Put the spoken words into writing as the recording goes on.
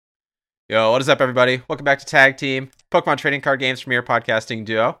Yo, what is up, everybody? Welcome back to Tag Team, Pokemon Trading Card Games Premier Podcasting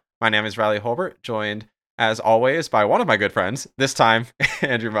Duo. My name is Riley Holbert, joined, as always, by one of my good friends, this time,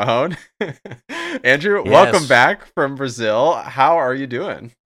 Andrew Mahone. Andrew, welcome Yes, back from Brazil. How are you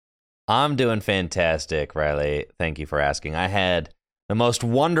doing? I'm doing fantastic, Riley. Thank you for asking. I had the most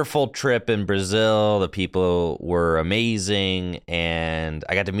wonderful trip in Brazil. The people were amazing, and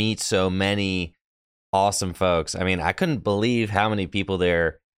I got to meet so many awesome folks. I mean, I couldn't believe how many people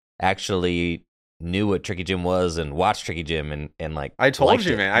there actually knew what Tricky Gym was and watched Tricky Gym and like I told liked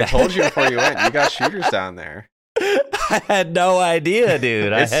you, it. man. I told you before you went. You got shooters down there. I had no idea,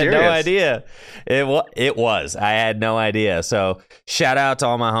 dude. I It's had no serious. idea. It was. I had no idea. So shout out to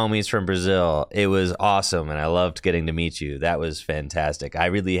all my homies from Brazil. It was awesome, and I loved getting to meet you. That was fantastic. I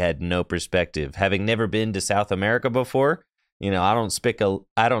really had no perspective, having never been to South America before. You know, I don't speak a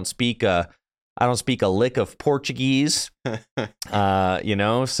lick of Portuguese. So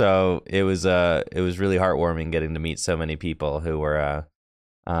it was really heartwarming getting to meet so many people who were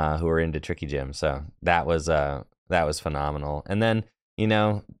into Tricky Gym. So that was phenomenal. And then,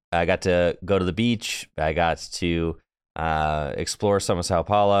 I got to go to the beach. I got to explore some of Sao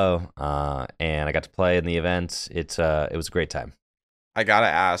Paulo, and I got to play in the event. It was a great time. I gotta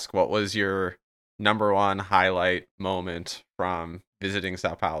ask, what was your number one highlight moment from visiting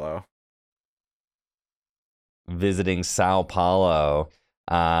Sao Paulo? Visiting Sao Paulo.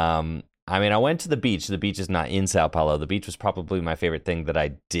 I mean, I went to the beach. The beach is not in Sao Paulo. The beach was probably my favorite thing that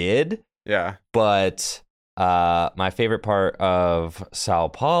I did. Yeah. But my favorite part of Sao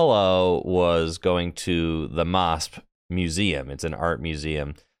Paulo was going to the MASP Museum. It's an art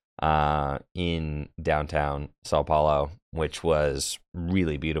museum in downtown Sao Paulo, which was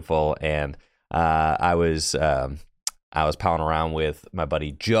really beautiful. And I was palling around with my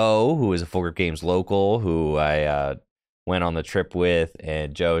buddy Joe, who is a Full Grip Games local, who I went on the trip with.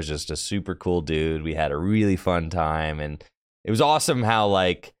 And Joe is just a super cool dude. We had a really fun time. And it was awesome how,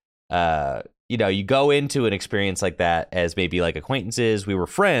 like, you go into an experience like that as maybe like acquaintances. We were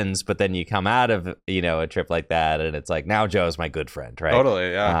friends, but then you come out of, a trip like that, and it's like, now Joe's my good friend, right?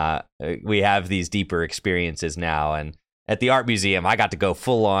 Totally, yeah. We have these deeper experiences now. And at the art museum, I got to go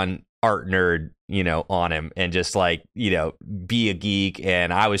full on art nerd, on him and just like, be a geek.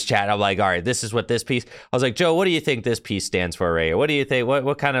 And I was chatting. I'm like, all right, this is what this piece. I was like, Joe, what do you think this piece stands for, Ray? Or what do you think?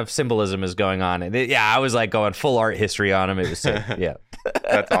 What kind of symbolism is going on? And I was like going full art history on him. It was sick. Yeah.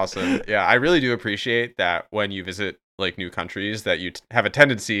 That's awesome. Yeah, I really do appreciate that when you visit like new countries that you have a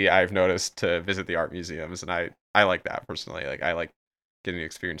tendency, I've noticed, to visit the art museums, and I like that personally. Like, I like getting to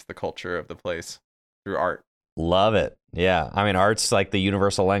experience the culture of the place through art. Love it. Yeah. I mean, art's like the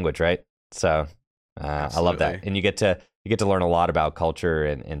universal language, right? So I love that. Absolutely. And you get to learn a lot about culture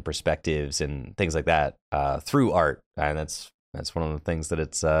and perspectives and things like that through art. And that's one of the things that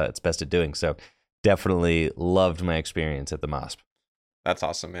it's best at doing. So definitely loved my experience at the MOSP. That's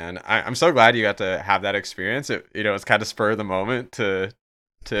awesome, man. I'm so glad you got to have that experience. It's kind of spur of the moment to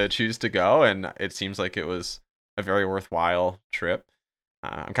choose to go, and it seems like it was a very worthwhile trip.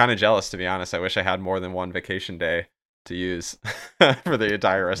 I'm kind of jealous, to be honest. I wish I had more than one vacation day to use for the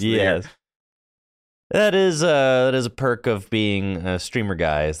entire rest of the year. Yes. That is a perk of being a streamer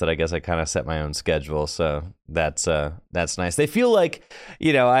guy, is that I guess I kind of set my own schedule, so that's nice. They feel like,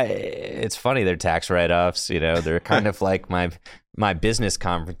 it's funny, they're tax write-offs, they're kind of like my business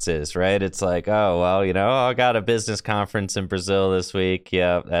conferences, right? It's like, oh, well, I got a business conference in Brazil this week.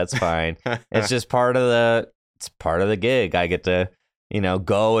 Yeah, that's fine. It's just part of the gig. I get to,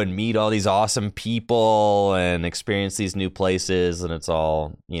 go and meet all these awesome people and experience these new places, and it's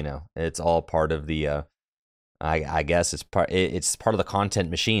all part of the I guess it's part of the content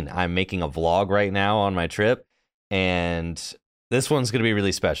machine. I'm making a vlog right now on my trip, and this one's going to be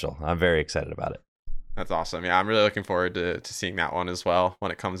really special. I'm very excited about it. That's awesome. Yeah, I'm really looking forward to seeing that one as well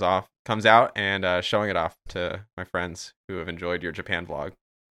when it comes out, and showing it off to my friends who have enjoyed your Japan vlog.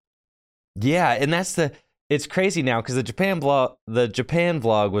 Yeah, and it's crazy now because the Japan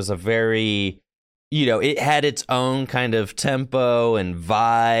vlog was a very, it had its own kind of tempo and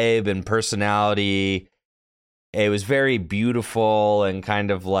vibe and personality. It was very beautiful and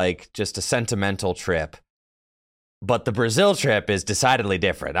kind of like just a sentimental trip. But the Brazil trip is decidedly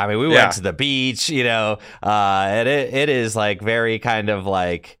different. I mean, we went to the beach, and it is like very kind of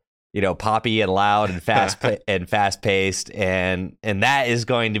like, poppy and loud and fast paced, and that is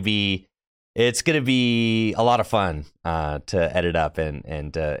going to be. It's going to be a lot of fun to edit up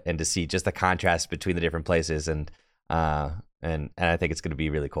and to see just the contrast between the different places, and I think it's going to be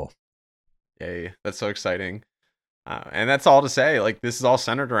really cool. Yay, that's so exciting. And that's all to say, like, this is all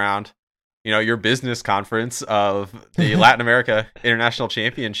centered around, your business conference of the Latin America International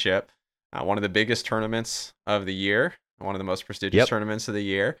Championship. one of the biggest tournaments of the year, one of the most prestigious Yep. tournaments of the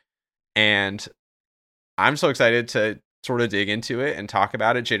year. And I'm so excited to sort of dig into it and talk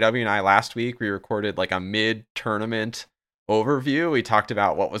about it. JW and I last week, we recorded like a mid-tournament overview. We talked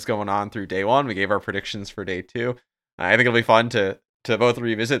about what was going on through day one. We gave our predictions for day two. I think it'll be fun to both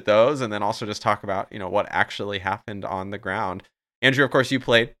revisit those and then also just talk about, what actually happened on the ground. Andrew, of course, you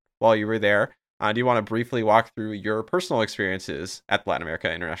played while you were there. Do you want to briefly walk through your personal experiences at the Latin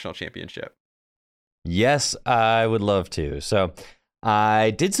America International Championship? Yes, I would love to. So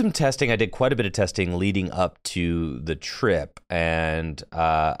I did some testing. I did quite a bit of testing leading up to the trip. And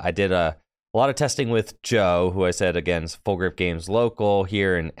I did a lot of testing with Joe, who I said, again, is Full Grip Games local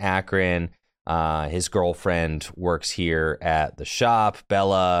here in Akron. His girlfriend works here at the shop,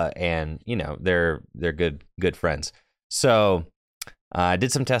 Bella, and, they're good friends. So I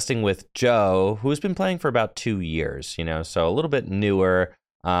did some testing with Joe, who's been playing for about 2 years, so a little bit newer,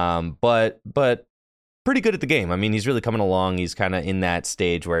 but pretty good at the game. I mean, he's really coming along. He's kind of in that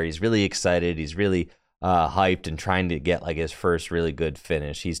stage where he's really excited. He's really hyped and trying to get like his first really good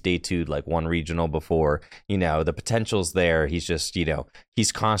finish. He's day 2'd like one regional before. The potential's there. He's just,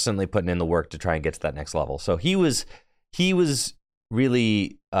 he's constantly putting in the work to try and get to that next level. So he was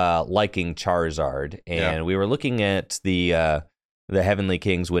really liking Charizard, and we were looking at the Heavenly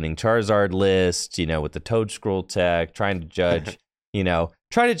Kings winning Charizard list, with the Toad Scroll tech, trying to judge,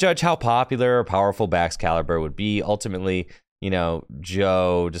 how popular or powerful Baxcalibur would be. Ultimately,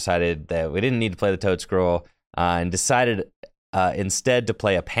 Joe decided that we didn't need to play the Toad Scroll and decided instead to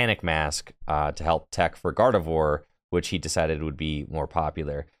play a Panic Mask to help tech for Gardevoir, which he decided would be more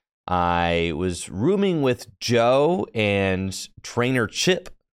popular. I was rooming with Joe and trainer Chip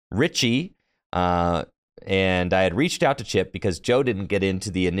Ritchie, and I had reached out to Chip because Joe didn't get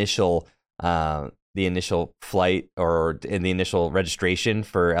into the initial flight or in the initial registration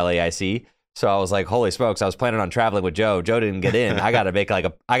for LAIC. So I was like, holy smokes, I was planning on traveling with Joe. Joe didn't get in. I got to make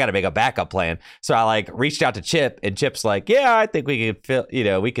a backup plan. So I reached out to Chip, and Chip's like, yeah, I think we could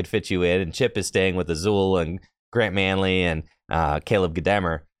fit you in. And Chip is staying with Azul and Grant Manley and Caleb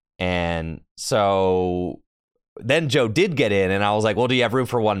Gademer. And so then Joe did get in, and I was like, well, do you have room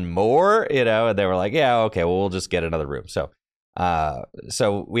for one more? And they were like, yeah, okay, well, we'll just get another room. So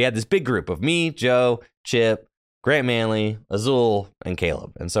we had this big group of me, Joe, Chip, Grant Manley, Azul, and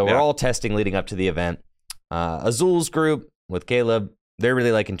Caleb. And so we're all testing leading up to the event. Azul's group with Caleb, they're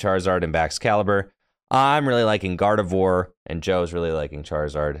really liking Charizard and Baxcalibur. I'm really liking Gardevoir, and Joe's really liking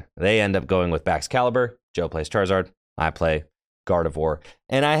Charizard. They end up going with Baxcalibur. Joe plays Charizard. I play Gardevoir.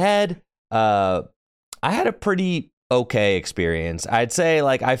 And I had a pretty okay experience. I'd say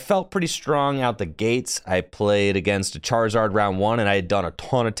I felt pretty strong out the gates. I played against a Charizard round 1, and I had done a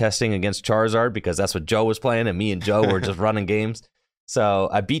ton of testing against Charizard because that's what Joe was playing, and me and Joe were just running games. So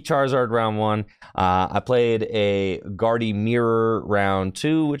I beat Charizard round 1. I played a Guardy Mirror round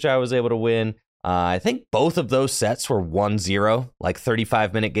 2, which I was able to win. I think both of those sets were 1-0,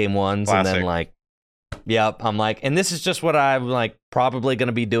 35-minute game ones. Classic. And then I'm and this is just what I'm probably going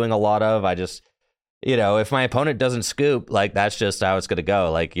to be doing a lot of. I just, if my opponent doesn't scoop, that's just how it's going to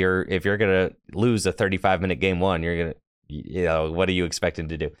go. If you're going to lose a 35-minute game 1, you're going to, what are you expecting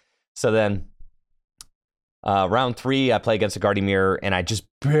to do? So then round 3, I play against a Guardy Mirror, and I just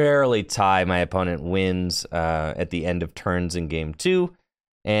barely tie. My opponent wins at the end of turns in game 2.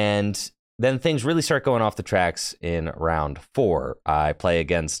 And then things really start going off the tracks in round 4. I play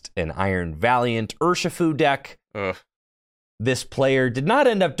against an Iron Valiant Urshifu deck. Ugh. This player did not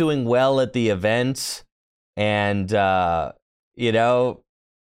end up doing well at the event. And, I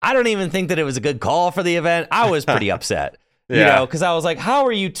don't even think that it was a good call for the event. I was pretty upset, because I was like, how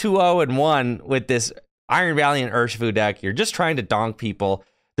are you 2-0-1 with this Iron Valiant Urshifu deck? You're just trying to donk people.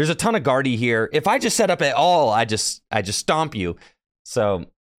 There's a ton of Guardy here. If I just set up at all, I just stomp you. So,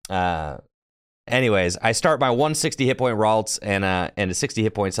 anyways, I start my 160 hit point Ralts and a 60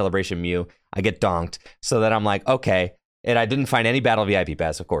 hit point Celebration Mew. I get donked. So then I'm like, okay. And I didn't find any Battle VIP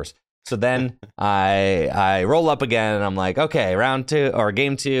pass, of course. So then I roll up again, and I'm like, okay, round 2 or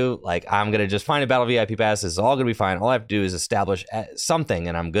game 2, I'm going to just find a Battle VIP pass. This is all going to be fine. All I have to do is establish something,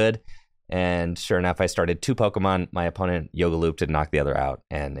 and I'm good. And sure enough, I started 2 Pokemon. My opponent Yoga Looped and knocked the other out.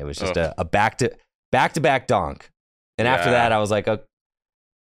 And it was just a back-to-back donk. And after that, I was like,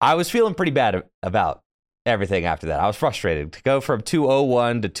 I was feeling pretty bad about everything after that. I was frustrated to go from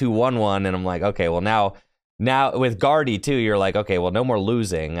 2-0-1 to 2-1-1, and I'm like, okay, well now with Guardy too, you're like, okay, well no more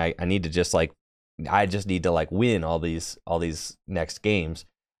losing. I need to just I just need to win all these next games.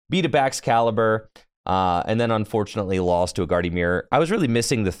 Beat a Baxcalibur, and then unfortunately lost to a Guardy Mirror. I was really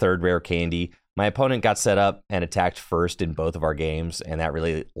missing the 3rd rare candy. my opponent got set up and attacked first in both of our games, and that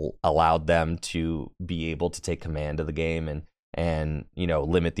really allowed them to be able to take command of the game and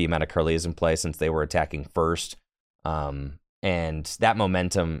limit the amount of curlies in play since they were attacking first. And that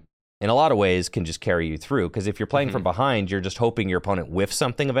momentum, in a lot of ways, can just carry you through, because if you're playing from behind, you're just hoping your opponent whiffs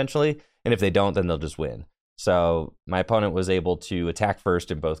something eventually, and if they don't, then they'll just win. So my opponent was able to attack first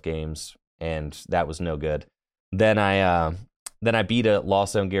in both games, and that was no good. Then I beat a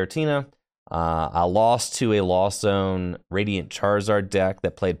Lost Zone Giratina. I lost to a Lost Zone Radiant Charizard deck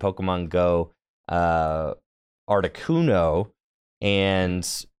that played Pokemon Go Articuno,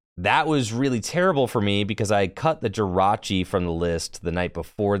 and that was really terrible for me because I cut the Jirachi from the list the night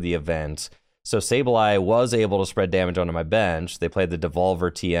before the event. So Sableye was able to spread damage onto my bench. They played the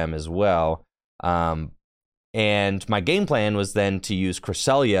Devolver TM as well. And my game plan was then to use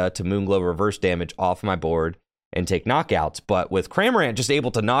Cresselia to Moonglow reverse damage off my board and take knockouts. But with Cramorant just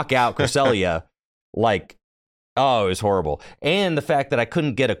able to knock out Cresselia, it was horrible. And the fact that I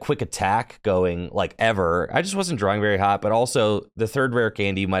couldn't get a quick attack going ever, I just wasn't drawing very hot. But also the third rare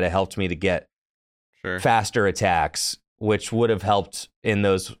candy might have helped me to get faster attacks, which would have helped in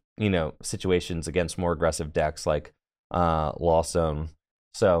those situations against more aggressive decks like Lost Zone.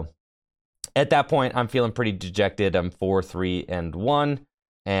 So at that point, I'm feeling pretty dejected. I'm 4-3-1,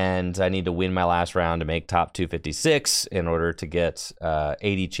 and I need to win my last round to make top 256 in order to get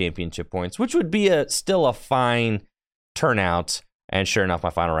 80 championship points, which would be still a fine turnout. And sure enough, my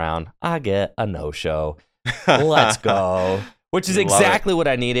final round, I get a no-show. Let's go. Which is exactly what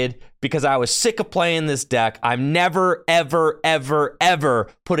I needed, because I was sick of playing this deck. I'm never, ever, ever, ever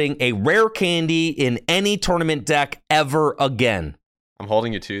putting a rare candy in any tournament deck ever again. I'm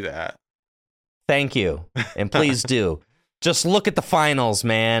holding you to that. Thank you. And please do. Just look at the finals,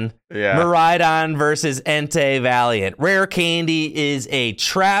 man. Yeah. Miraidon versus Entei Valiant. Rare candy is a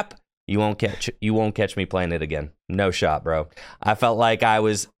trap. You won't catch me playing it again. No shot, bro. I felt like I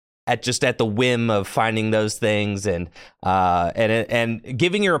was at the whim of finding those things, and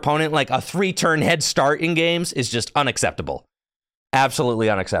giving your opponent a 3-turn head start in games is just unacceptable. Absolutely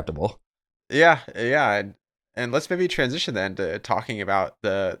unacceptable. Yeah. And let's maybe transition then to talking about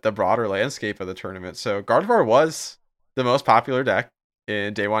the broader landscape of the tournament. So Gardevoir was the most popular deck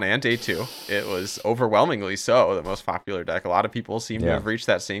in day 1 and day 2. It was overwhelmingly so the most popular deck. A lot of people seem to have reached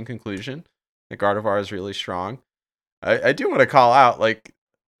that same conclusion, that Gardevoir is really strong. I do want to call out,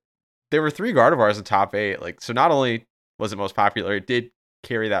 there were 3 Gardevoirs in top 8. So not only was it most popular, it did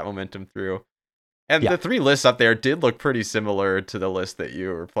carry that momentum through. And the 3 lists up there did look pretty similar to the list that you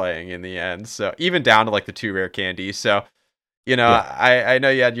were playing in the end. So even down to the 2 rare candies. So, I know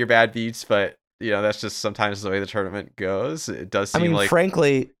you had your bad beats, but that's just sometimes the way the tournament goes. It does seem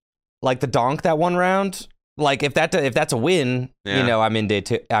frankly, the donk that one round, if that's a win, I'm in day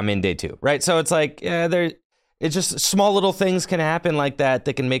 2. I'm in day 2, right? So it's it's just small little things can happen like that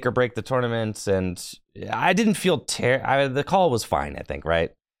can make or break the tournaments. And I didn't feel the call was fine, I think,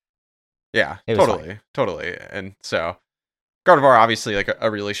 right? Yeah, totally. And so Gardevoir, obviously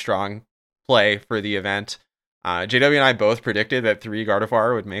a really strong play for the event. JW and I both predicted that 3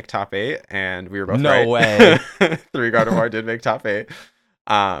 Gardevoir would make top 8, and we were both right. No way. 3 Gardevoir did make top 8.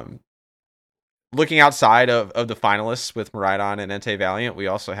 Looking outside of the finalists with Miraidon and Entei Valiant, we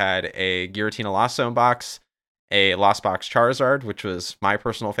also had a Giratina Lost Zone box, a Lost Box Charizard, which was my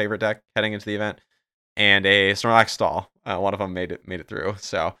personal favorite deck heading into the event, and a Snorlax Stall. One of them made it through.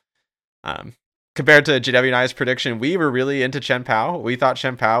 So compared to JW and I's prediction, we were really into Chen Pao. We thought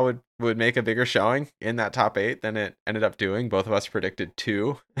Chen Pao would make a bigger showing in that top 8 than it ended up doing. Both of us predicted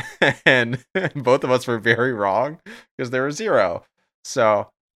 2, and both of us were very wrong because there were 0. So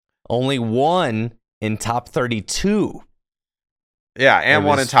only 1 in top 32. Yeah, and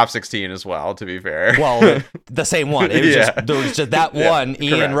 1 in top 16 as well, to be fair. Well, the same one. It was there was just that one.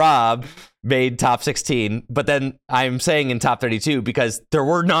 Ian Robb made top 16, but then I'm saying in top 32 because there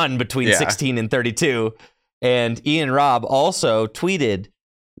were none between 16 and 32. And Ian Robb also tweeted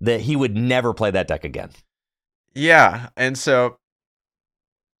that he would never play that deck again. Yeah, and so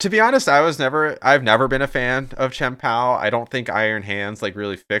to be honest, I've never been a fan of Chen Pao. I don't think Iron Hands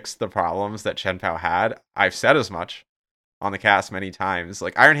really fixed the problems that Chen Pao had. I've said as much on the cast many times.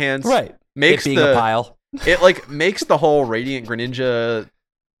 Iron Hands makes it being a pile. It makes the whole Radiant Greninja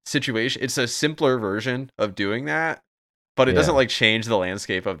situation. It's a simpler version of doing that, but it doesn't change the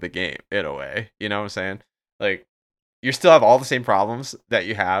landscape of the game in a way. You know what I'm saying? You still have all the same problems that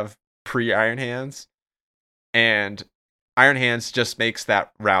you have pre Iron Hands, and Iron Hands just makes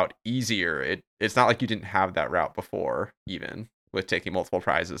that route easier. It's not like you didn't have that route before, even with taking multiple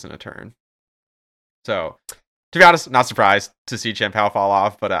prizes in a turn. So to be honest, not surprised to see Chen Pao fall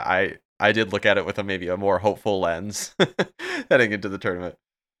off, but I I did look at it with maybe a more hopeful lens heading into the tournament.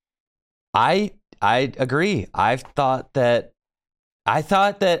 I agree. I thought that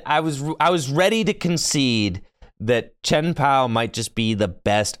I was ready to concede that Chen Pao might just be the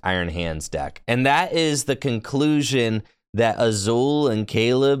best Iron Hands deck. And that is the conclusion that Azul and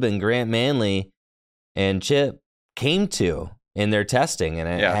Caleb and Grant Manley and Chip came to in their testing.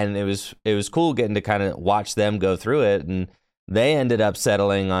 And it was cool getting to kind of watch them go through it. And they ended up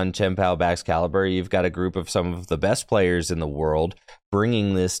settling on Chen Pao Baxcalibur. You've got a group of some of the best players in the world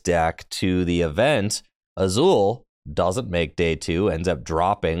bringing this deck to the event. Azul doesn't make day 2, ends up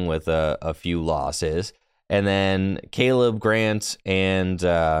dropping with a few losses. And then Caleb, Grant, and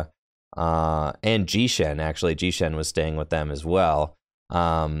Jishen, actually, Jishen was staying with them as well.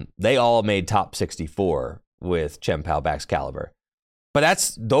 They all made top 64 with Chen Pao Baxcalibur.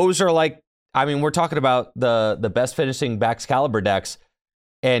 But those are like, I mean, we're talking about the best finishing Baxcalibur decks.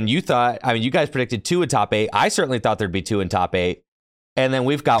 And you guys predicted 2 in top 8. I certainly thought there'd be 2 in top 8. And then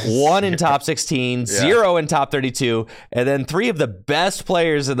we've got 1 in top 16, 0 in top 32, and then 3 of the best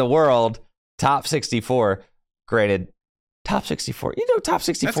players in the world, top 64. Granted, top 64, top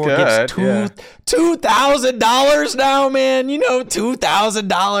 64 gets $2,000 now, man.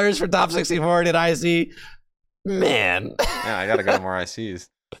 $2,000 for top 64 at IC. Man. Yeah, I got to go to more ICs.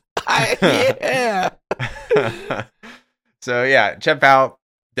 Yeah. So, yeah, Chen Pao,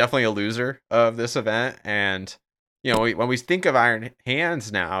 definitely a loser of this event. And when we think of Iron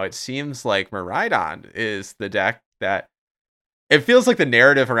Hands now, it seems like Miraidon is the deck that it feels like the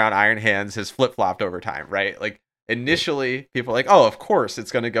narrative around Iron Hands has flip-flopped over time, right? Like initially people are like, oh, of course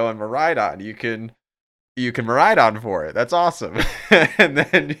it's going to go in Miraidon. You can Miraidon for it. That's awesome. And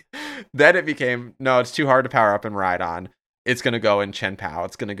then it became, no, it's too hard to power up in Miraidon. It's going to go in Chen Pao.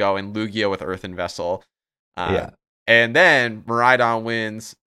 It's going to go in Lugia with Earthen Vessel. And then Miraidon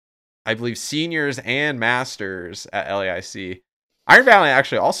wins, I believe, seniors and masters at LAIC. Iron Valiant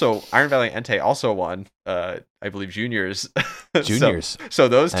Entei also won, I believe, juniors. So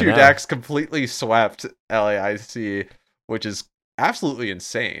those 2 decks completely swept LAIC, which is absolutely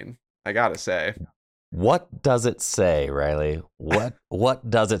insane, I gotta say. What does it say, Riley? What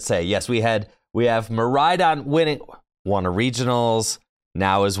does it say? Yes, we have Miraidon winning, won a regionals,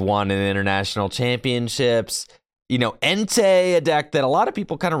 now has won an international championships. Entei, a deck that a lot of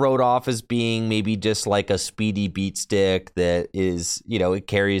people kind of wrote off as being maybe just like a speedy beat stick that is, it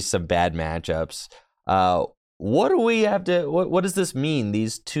carries some bad matchups. What do we have to, what does this mean?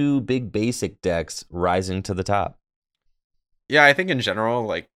 These 2 big basic decks rising to the top? Yeah, I think in general,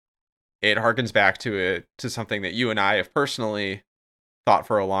 like, it harkens back to something that you and I have personally thought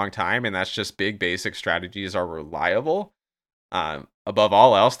for a long time, and that's just big basic strategies are reliable. Above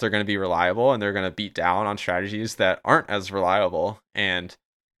all else, they're going to be reliable, and they're going to beat down on strategies that aren't as reliable. And,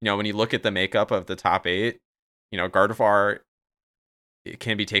 when you look at the makeup of the top 8, Gardevoir, it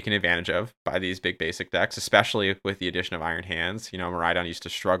can be taken advantage of by these big basic decks, especially with the addition of Iron Hands. Miraidon used to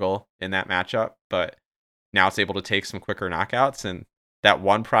struggle in that matchup, but now it's able to take some quicker knockouts, and that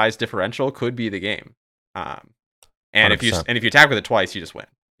 1 prize differential could be the game. And 100%. if you attack with it twice, you just win.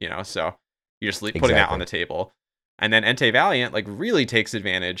 So you're just putting that on the table. And then Entei Valiant really takes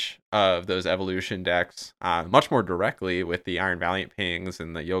advantage of those evolution decks much more directly with the Iron Valiant pings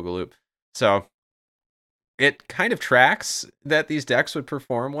and the Yoga Loop. So it kind of tracks that these decks would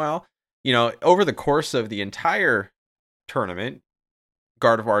perform well. Over the course of the entire tournament,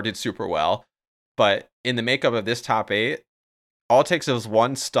 Gardevoir did super well. But in the makeup of this top 8, all it takes is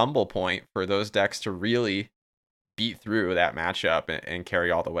 1 stumble point for those decks to really beat through that matchup and carry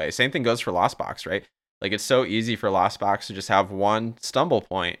all the way. Same thing goes for Lost Box, right? Like, it's so easy for Lost Box to just have 1 stumble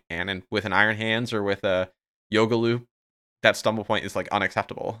point, and with an Iron Hands or with a Yoga Loop, that stumble point is like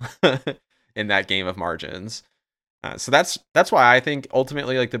unacceptable in that game of margins. So that's why I think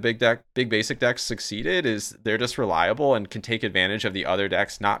ultimately, like, the big basic decks succeeded, is they're just reliable and can take advantage of the other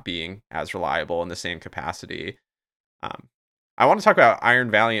decks not being as reliable in the same capacity. I want to talk about Iron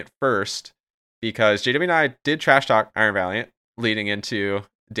Valiant first, because JW and I did trash talk Iron Valiant leading into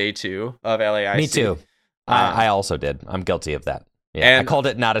day 2 of LAIC. Me too. I also did. I'm guilty of that. Yeah, and I called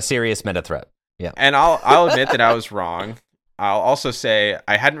it not a serious meta threat. Yeah, and I'll admit that I was wrong. I'll also say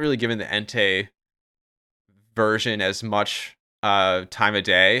I hadn't really given the Entei version as much time of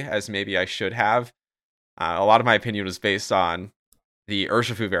day as maybe I should have. A lot of my opinion was based on the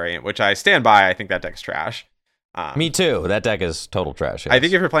Urshifu variant, which I stand by. I think that deck's trash. Me too. That deck is total trash. Yes. I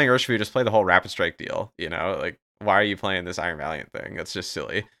think if you're playing Urshifu, just play the whole Rapid Strike deal. Like, why are you playing this Iron Valiant thing? That's just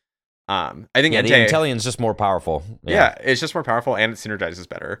silly. I think Entei, the Inteleon's just more powerful. Yeah, it's just more powerful, and it synergizes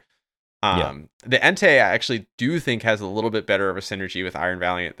better. Yeah. The Entei I actually do think has a little bit better of a synergy with Iron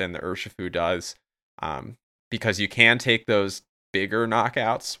Valiant than the Urshifu does, um, because you can take those bigger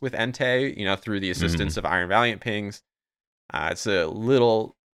knockouts with Entei, through the assistance of Iron Valiant pings. It's a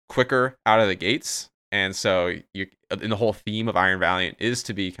little quicker out of the gates, and so you, in the whole theme of Iron Valiant is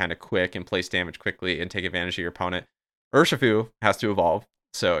to be kind of quick and place damage quickly and take advantage of your opponent. Urshifu has to evolve,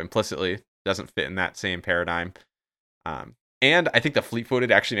 so implicitly doesn't fit in that same paradigm. And I think the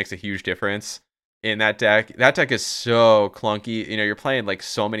fleet-footed actually makes a huge difference in that deck. That deck is so clunky. You're playing like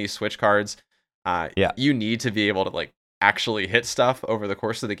so many switch cards. Yeah. You need to be able to like actually hit stuff over the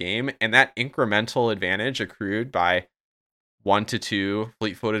course of the game, and that incremental advantage accrued by 1 to 2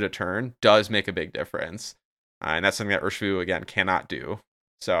 fleet-footed a turn does make a big difference. And that's something that Urshifu again cannot do.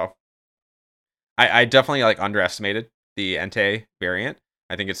 So I definitely like underestimated the Entei variant.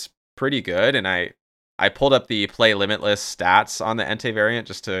 I think it's pretty good, and I pulled up the play limitless stats on the Entei variant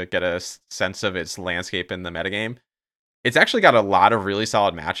just to get a sense of its landscape in the metagame. It's actually got a lot of really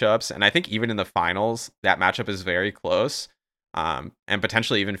solid matchups, and I think even in the finals, that matchup is very close, and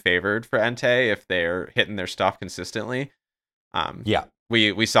potentially even favored for Entei if they're hitting their stuff consistently. Yeah.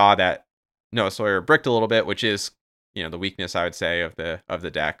 We saw that Noah Sawyer bricked a little bit, which is the weakness I would say of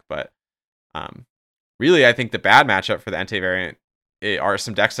the deck, but really I think the bad matchup for the Entei variant are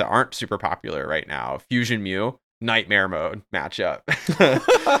some decks that aren't super popular right now. Fusion Mew, Nightmare Mode matchup.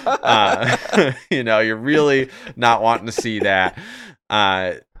 You're really not wanting to see that.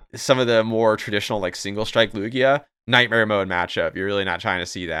 Some of the more traditional like single strike Lugia, Nightmare Mode matchup. You're really not trying to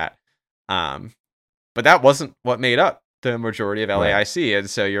see that. But that wasn't what made up the majority of LAIC, and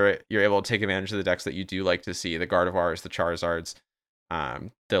so you're able to take advantage of the decks that you do like to see, the Gardevoirs, the Charizards,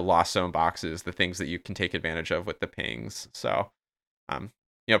 the Lost Zone boxes, the things that you can take advantage of with the pings. So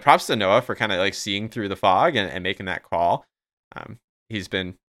props to Noah for kind of like seeing through the fog and making that call. He's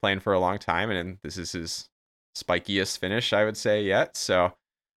been playing for a long time, and this is his spikiest finish, I would say, yet. So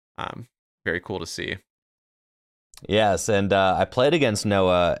very cool to see. Yes, and I played against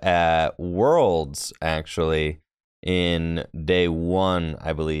Noah at Worlds, actually, in day 1,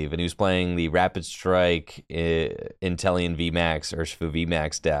 I believe, and he was playing the Rapid Strike Inteleon VMAX, Urshifu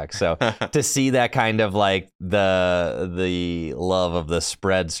VMAX deck. So to see that kind of like the love of the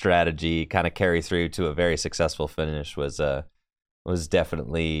spread strategy kind of carry through to a very successful finish was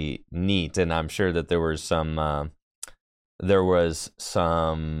definitely neat, and I'm sure that there was some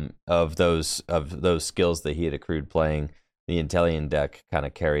of those skills that he had accrued playing the Inteleon deck kind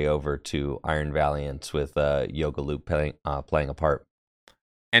of carry over to Iron Valiant with Yoga Loop playing a part.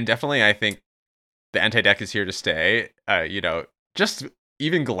 And definitely, I think the Entei deck is here to stay. Just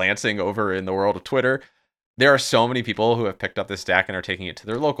even glancing over in the world of Twitter, there are so many people who have picked up this deck and are taking it to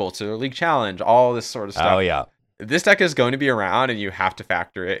their local, to their league challenge, all this sort of stuff. Oh, yeah. This deck is going to be around, and you have to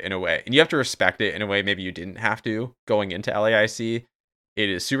factor it in a way. And you have to respect it in a way maybe you didn't have to going into LAIC. It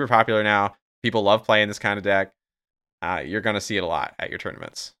is super popular now. People love playing this kind of deck. You're going to see it a lot at your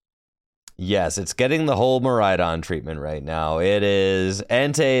tournaments. Yes, it's getting the whole Miraidon treatment right now. It is.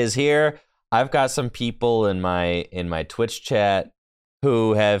 Entei is here. I've got some people in my Twitch chat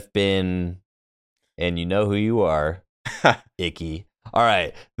who have been, and you know who you are, Icky. All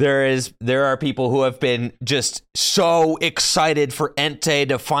right, there are people who have been just so excited for Entei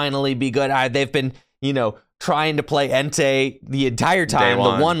to finally be good. They've been, trying to play Entei the entire time.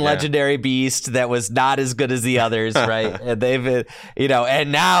 The one legendary beast that was not as good as the others, right? And they've been,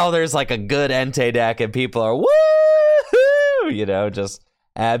 and now there's like a good Entei deck, and people are woohoo, just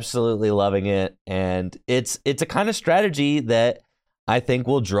absolutely loving it. And it's a kind of strategy that I think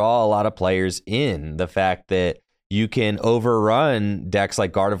will draw a lot of players in. The fact that you can overrun decks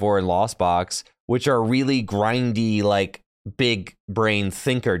like Gardevoir and Lost Box, which are really grindy, like big brain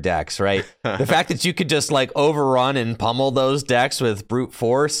thinker decks, right? The fact that you could just like overrun and pummel those decks with brute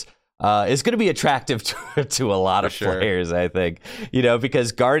force is going to be attractive to a lot of players, I think.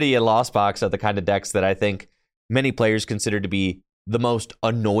 Because Guardy and Lost Box are the kind of decks that I think many players consider to be the most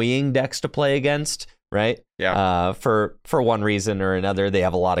annoying decks to play against, right? Yeah. For one reason or another, they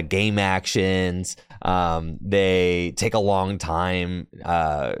have a lot of game actions. They take a long time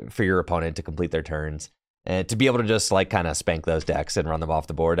for your opponent to complete their turns. And to be able to just like kind of spank those decks and run them off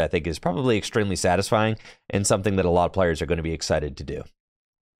the board, I think is probably extremely satisfying and something that a lot of players are going to be excited to do.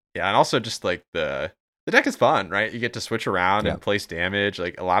 Yeah, and also just like the deck is fun, right? You get to switch around and place damage,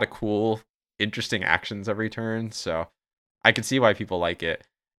 like a lot of cool, interesting actions every turn. So I can see why people like it.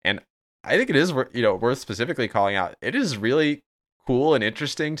 And I think it is, worth specifically calling out. It is really cool and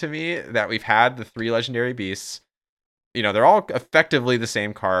interesting to me that we've had the 3 legendary beasts. They're all effectively the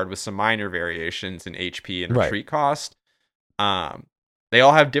same card with some minor variations in HP and retreat cost. They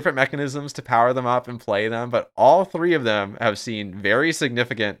all have different mechanisms to power them up and play them, but all three of them have seen very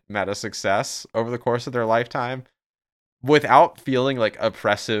significant meta success over the course of their lifetime without feeling like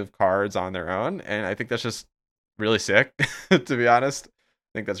oppressive cards on their own. And I think that's just really sick, to be honest.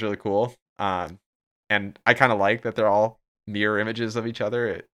 I think that's really cool. And I kind of like that they're all mirror images of each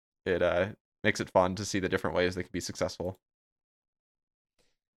other. It makes it fun to see the different ways they can be successful.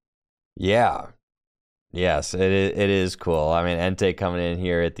 Yeah. Yes, it is cool. I mean, Entei coming in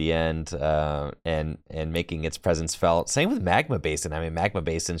here at the end and making its presence felt. Same with Magma Basin. I mean, Magma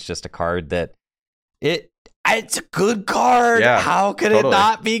Basin's just a card that it's a good card. Yeah, how could totally. it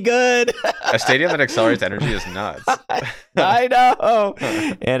not be good? A stadium that accelerates energy is nuts. I know.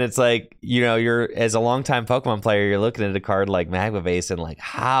 And it's like, you're as a longtime Pokemon player, you're looking at a card like Magma Basin, like,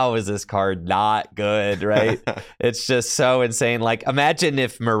 how is this card not good, right? It's just so insane. Like, imagine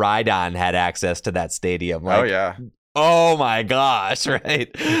if Miraidon had access to that stadium. Like, oh, yeah. Oh my gosh, right?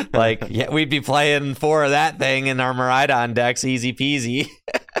 Like, yeah, we'd be playing 4 of that thing in our Miraidon decks, easy peasy.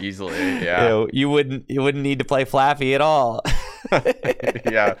 Easily, yeah. You wouldn't need to play Flappy at all.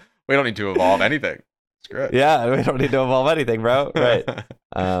 Yeah, we don't need to evolve anything. Screw it. Yeah, we don't need to evolve anything, bro. Right.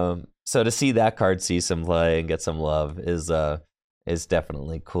 So to see that card see some play and get some love is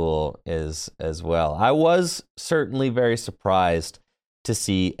definitely cool as well. I was certainly very surprised to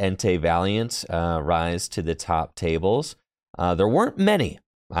see Entei Valiant rise to the top tables. There weren't many,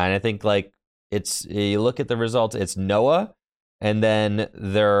 and I think like you look at the results. It's Noah, and then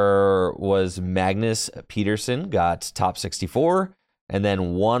there was Magnus Peterson got top 64, and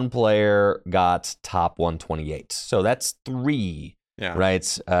then one player got top 128. So that's 3. Yeah. Right.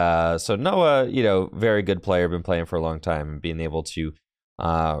 So Noah, very good player, been playing for a long time, being able to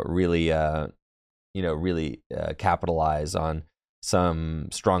really capitalize on some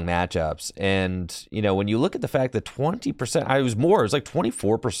strong matchups. And, when you look at the fact that 20%, it was like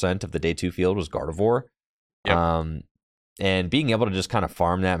 24% of the day 2 field was Gardevoir. Yep. And being able to just kind of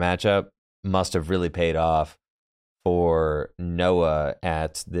farm that matchup must have really paid off for Noah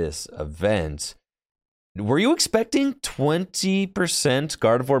at this event. Were you expecting 20%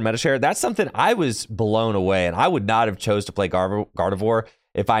 Gardevoir meta share? That's something I was blown away, and I would not have chose to play Gardevoir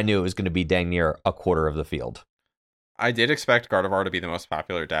if I knew it was going to be dang near a quarter of the field. I did expect Gardevoir to be the most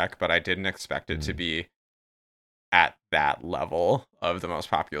popular deck, but I didn't expect it to be at that level of the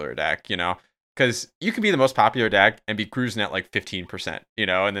most popular deck, because you can be the most popular deck and be cruising at like 15%,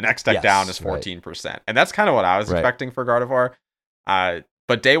 and the next deck down is 14%. Right. And that's kind of what I was expecting for Gardevoir.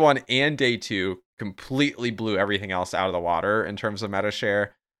 But day 1 and day 2 completely blew everything else out of the water in terms of meta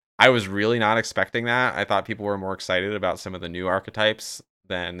share. I was really not expecting that. I thought people were more excited about some of the new archetypes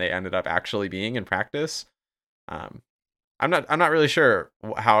than they ended up actually being in practice. I'm not really sure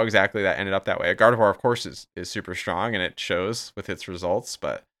how exactly that ended up that way. Gardevoir, of course, is super strong, and it shows with its results,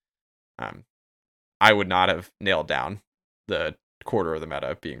 but I would not have nailed down the quarter of the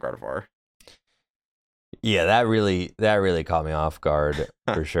meta being Gardevoir. Yeah, that really caught me off guard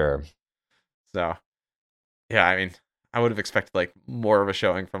for sure. So, yeah, I mean, I would have expected like more of a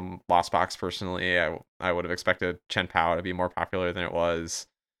showing from Lost Box personally. I would have expected Chen Pao to be more popular than it was.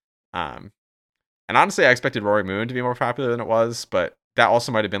 And honestly, I expected Roaring Moon to be more popular than it was, but that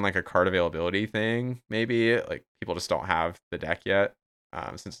also might have been like a card availability thing, maybe. Like people just don't have the deck yet,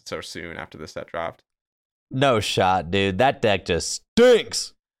 since it's so soon after the set dropped. No shot, dude. That deck just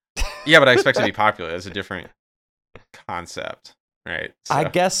stinks. Yeah, but I expect it to be popular. It's a different concept, right? So. I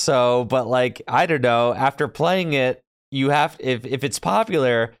guess so, but like I don't know. After playing it, you have if it's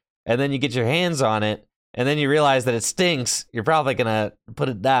popular, and then you get your hands on it, and then you realize that it stinks, you're probably gonna put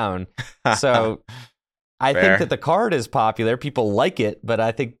it down. So I think that the card is popular. People like it, but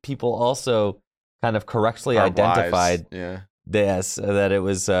I think people also kind of correctly identified this that it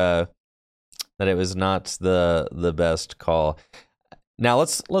was not the best call. Now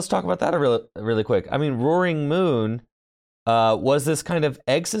let's talk about that really quick. I mean, Roaring Moon was this kind of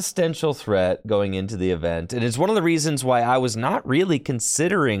existential threat going into the event, and it's one of the reasons why I was not really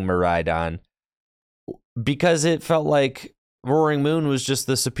considering Miraidon, because it felt like Roaring Moon was just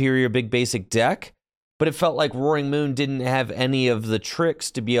the superior big basic deck, but it felt like Roaring Moon didn't have any of the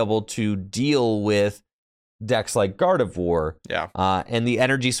tricks to be able to deal with decks like Gardevoir. Yeah. And the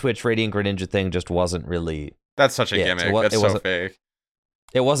Energy Switch Radiant Greninja thing just wasn't really... That's such a gimmick. That's so fake.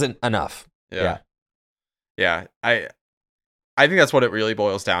 It wasn't enough. Yeah. I think that's what it really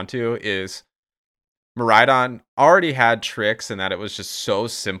boils down to is Miraidon already had tricks in that it was just so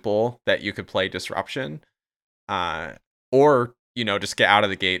simple that you could play Disruption, or just get out of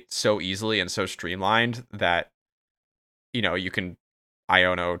the gate so easily and so streamlined that you can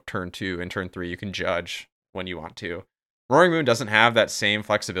Iono turn 2 and turn 3 you can judge when you want to. Roaring Moon doesn't have that same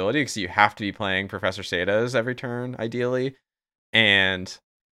flexibility because you have to be playing Professor Sata's every turn, ideally. And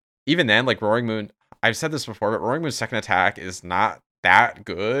even then, like Roaring Moon, I've said this before, but Roaring Moon's second attack is not that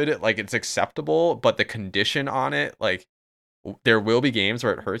good. Like it's acceptable, but the condition on it, like there will be games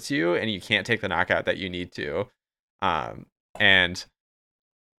where it hurts you and you can't take the knockout that you need to. And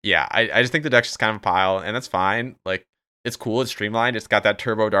yeah, I just think the deck's just kind of a pile, and that's fine. Like it's cool, it's streamlined, it's got that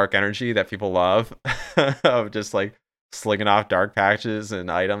turbo dark energy that people love of just like slinging off dark patches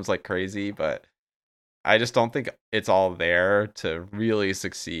and items like crazy, but I just don't think it's all there to really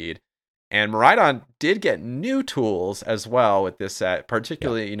succeed. And Miraidon did get new tools as well with this set,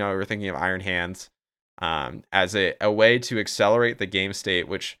 particularly, you know, we're thinking of Iron Hands as a way to accelerate the game state,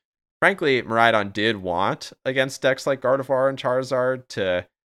 which frankly, Miraidon did want against decks like Gardevoir and Charizard to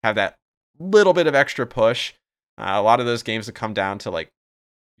have that little bit of extra push. A lot of those games have come down to like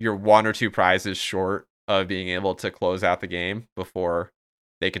you're 1 or 2 prizes short of being able to close out the game before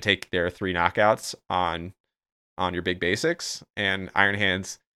they could take their 3 knockouts on your big basics. And Iron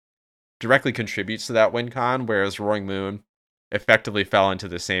Hands directly contributes to that win con, whereas Roaring Moon effectively fell into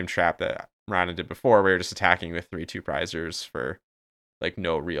the same trap that Miraidon did before, where you're just attacking with 3 2-prizers for like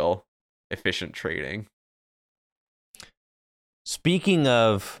no real efficient trading. Speaking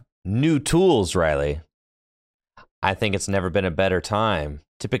of new tools, Riley, I think it's never been a better time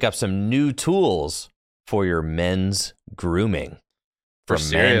to pick up some new tools for your men's grooming from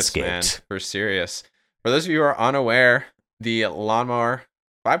Manscaped. Man, for serious. For those of you who are unaware, the Lawnmower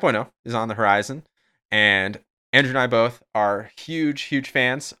 5.0 is on the horizon, and Andrew and I both are huge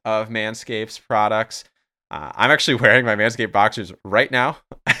fans of Manscaped's products. I'm actually wearing my Manscaped boxers right now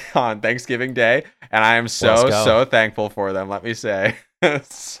on Thanksgiving Day, and I am so thankful for them, let me say.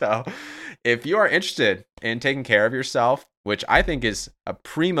 So if you are interested in taking care of yourself, which I think is a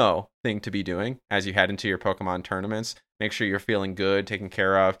primo thing to be doing as you head into your Pokemon tournaments, make sure you're feeling good, taken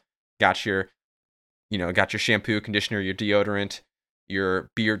care of, got your shampoo, conditioner, your deodorant, your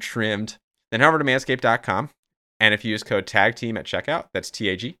beard trimmed, then head over to manscaped.com. And if you use code TAGTEAM at checkout, that's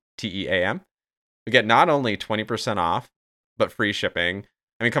TAGTEAM, we get not only 20% off, but free shipping.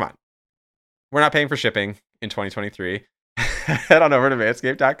 I mean, come on. We're not paying for shipping in 2023. Head on over to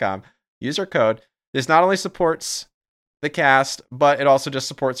manscaped.com. Use our code. This not only supports the cast, but it also just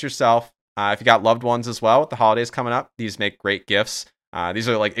supports yourself. If you got loved ones as well with the holidays coming up, these make great gifts. These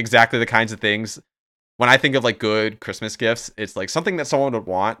are like exactly the kinds of things. When I think of like good Christmas gifts, it's like something that someone would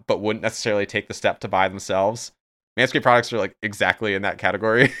want, but wouldn't necessarily take the step to buy themselves. Manscaped products are like exactly in that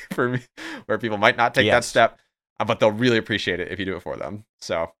category for me, where people might not take that step, but they'll really appreciate it if you do it for them.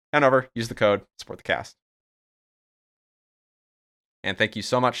 So head over, use the code, support the cast. And thank you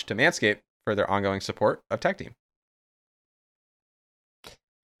so much to Manscaped for their ongoing support of Tag Team.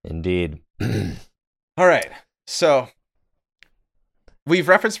 Indeed. All right. So we've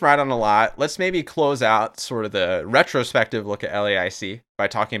referenced Miraidon a lot. Let's maybe close out sort of the retrospective look at LAIC by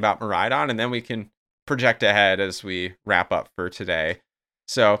talking about Miraidon, and then we can project ahead as we wrap up for today.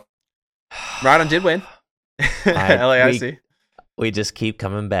 So Miraidon did win LAIC. We just keep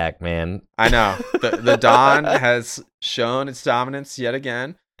coming back, man. I know. The Dawn has shown its dominance yet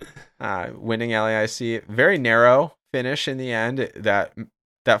again, winning LAIC. Very narrow finish in the end.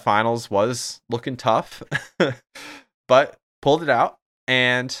 That finals was looking tough, but pulled it out.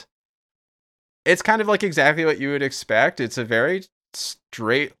 And it's kind of like exactly what you would expect. It's a very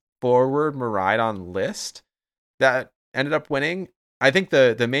straightforward Miraidon list that ended up winning. I think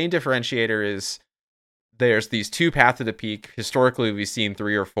the main differentiator is there's these 2 Path to the Peak. Historically, we've seen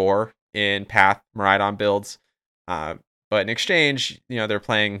 3 or 4 in Path Miraidon builds. But in exchange, they're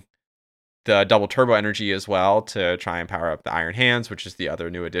playing the double turbo energy as well to try and power up the Iron Hands, which is the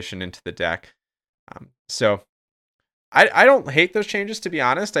other new addition into the deck. So I don't hate those changes, to be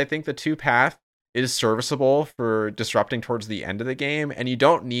honest. I think the 2 Path is serviceable for disrupting towards the end of the game, and you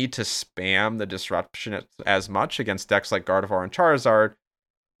don't need to spam the disruption as much against decks like Gardevoir and Charizard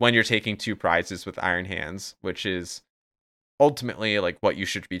when you're taking 2 prizes with Iron Hands, which is ultimately like what you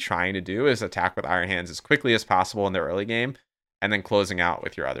should be trying to do, is attack with Iron Hands as quickly as possible in the early game and then closing out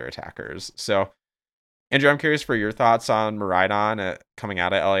with your other attackers. So Andrew, I'm curious for your thoughts on Miraidon coming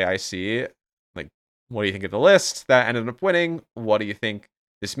out of LAIC. Like, what do you think of the list that ended up winning? What do you think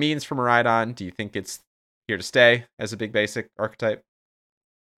this means for Miraidon? Do you think it's here to stay as a big basic archetype?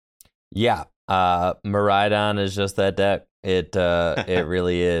 Yeah, Miraidon is just that deck. It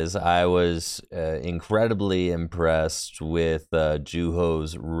really is. I was incredibly impressed with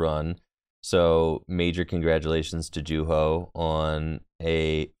Juho's run. So major congratulations to Juho on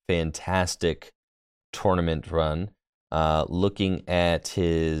a fantastic tournament run. Looking at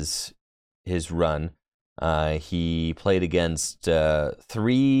his run, He played against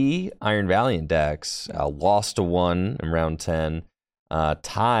 3 Iron Valiant decks, lost to 1 in round 10,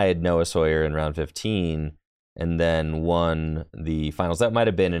 tied Noah Sawyer in round 15, and then won the finals. That might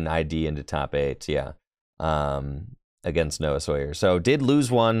have been an ID into top 8, yeah, against Noah Sawyer. So did lose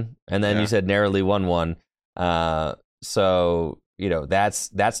 1, and then you said narrowly won 1. So,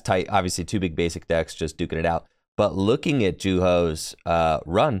 that's tight. Obviously, 2 big basic decks just duking it out. But looking at Juho's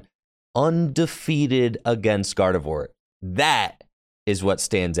run, undefeated against Gardevoir. That is what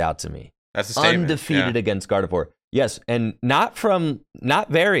stands out to me. That's a statement. Undefeated against Gardevoir. Yes, and not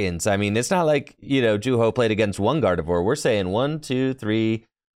variants. I mean, it's not like, Juho played against 1 Gardevoir. We're saying 1, 2, 3,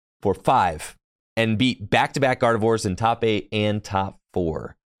 4, 5, and beat back-to-back Gardevoirs in top 8 and top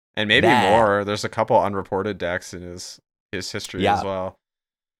 4. And maybe more. There's a couple unreported decks in his history as well.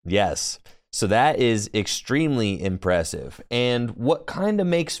 Yes. So that is extremely impressive. And what kind of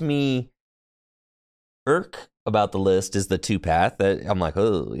makes me irk about the list is the 2-path. That I'm like,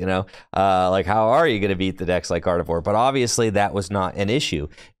 like, how are you going to beat the decks like Gardevoir? But obviously that was not an issue.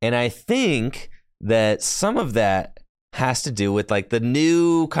 And I think that some of that has to do with like the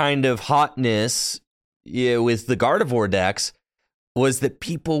new kind of hotness with the Gardevoir decks was that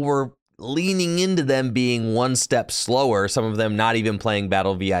people were leaning into them being 1 step slower, some of them not even playing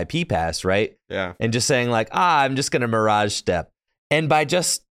Battle VIP Pass, right? Yeah. And just saying like, I'm just going to Mirage Step. And by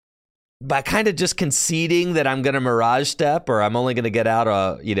kind of just conceding that I'm going to Mirage Step, or I'm only going to get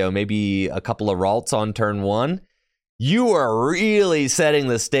out maybe a couple of Ralts on turn 1, you are really setting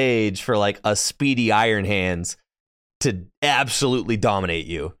the stage for like a speedy Iron Hands to absolutely dominate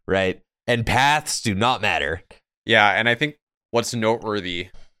you, right? And paths do not matter. Yeah, and I think what's noteworthy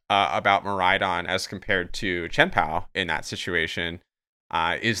about Miraidon as compared to Chien-Pao in that situation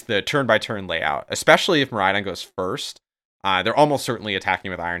is the turn-by-turn layout. Especially if Miraidon goes first, they're almost certainly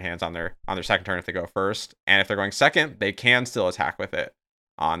attacking with Iron Hands on their second turn if they go first. And if they're going second, they can still attack with it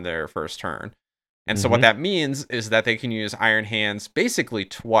on their first turn. And so what that means is that they can use Iron Hands basically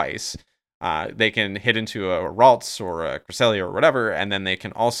twice. They can hit into a Ralts or a Cresselia or whatever, and then they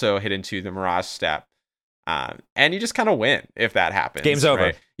can also hit into the Mirage Step. And you just kind of win if that happens. Game's over.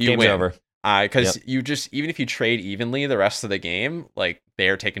 Right? Game's win. over. Because you just, even if you trade evenly the rest of the game, like they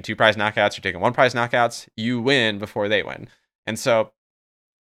are taking 2 prize knockouts, you're taking 1 prize knockouts, you win before they win. And so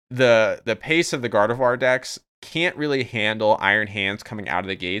the pace of the Gardevoir decks can't really handle Iron Hands coming out of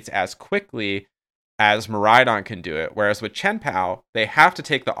the gates as quickly as Miraidon can do it. Whereas with Chien-Pao, they have to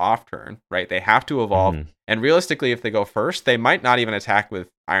take the off turn, right? They have to evolve. And realistically, if they go first, they might not even attack with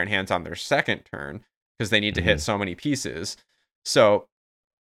Iron Hands on their second turn because they need to hit so many pieces. So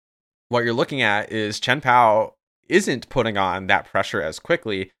what you're looking at is Chien-Pao isn't putting on that pressure as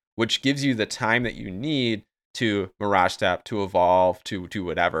quickly, which gives you the time that you need to Mirage Step, to evolve, to do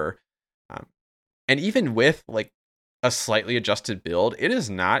whatever. And even with like a slightly adjusted build, it is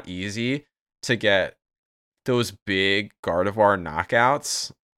not easy to get those big Gardevoir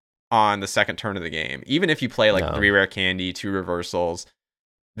knockouts on the second turn of the game. Even if you play like 3 rare candy, 2 reversals,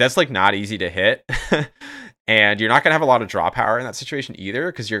 that's like not easy to hit. And you're not going to have a lot of draw power in that situation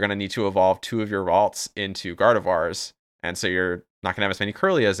either, because you're going to need to evolve 2 of your Ralts into Gardevoirs. And so you're not going to have as many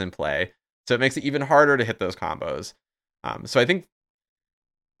Kirlias in play. So it makes it even harder to hit those combos. So I think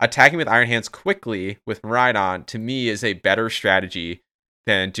attacking with Iron Hands quickly with Miraidon, to me, is a better strategy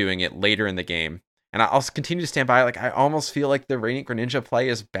than doing it later in the game. And I'll continue to stand by, like, I almost feel like the Radiant Greninja play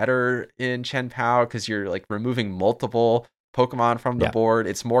is better in Chien-Pao because you're like removing multiple Pokemon from the board.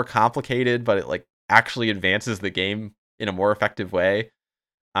 It's more complicated, but it like actually advances the game in a more effective way.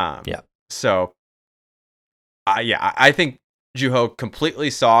 So I think Juho completely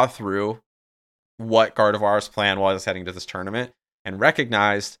saw through what Gardevoir's plan was heading to this tournament and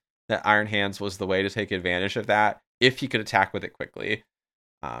recognized that Iron Hands was the way to take advantage of that if he could attack with it quickly.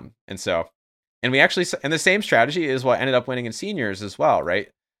 And we actually, and the same strategy is what ended up winning in seniors as well, right?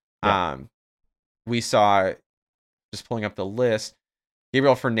 We saw, just pulling up the list,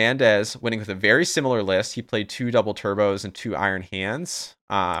 Gabriel Fernandez winning with a very similar list. He played 2 double turbos and 2 Iron Hands.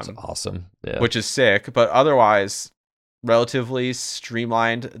 That's awesome. Which is sick, but otherwise relatively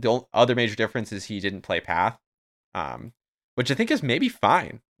streamlined. The other major difference is he didn't play Path, which I think is maybe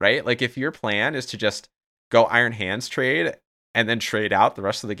fine, right? Like if your plan is to just go Iron Hands trade and then trade out the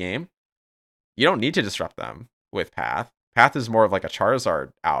rest of the game, you don't need to disrupt them with Path. Path is more of like a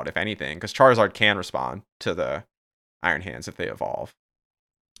Charizard out, if anything, because Charizard can respond to the Iron Hands if they evolve.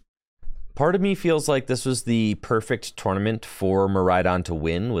 Part of me feels like this was the perfect tournament for Miraidon to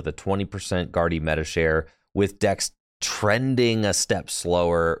win with a 20% Guardy meta share, with decks trending a step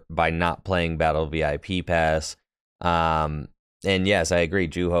slower by not playing Battle VIP Pass. And yes, I agree.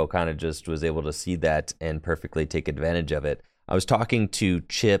 Juho kind of just was able to see that and perfectly take advantage of it. I was talking to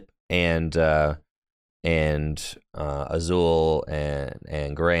Chip and Azul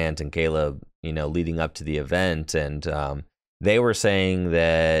and Grant and Caleb, leading up to the event, and they were saying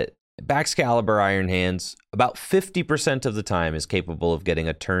that Baxcalibur Iron Hands about 50% of the time is capable of getting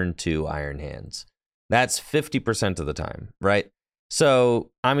a turn 2 Iron Hands. That's 50% of the time, right?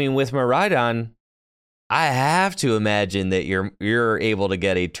 So, I mean, with Miraidon, I have to imagine that you're able to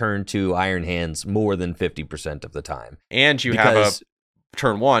get a turn 2 Iron Hands more than 50% of the time. And you have a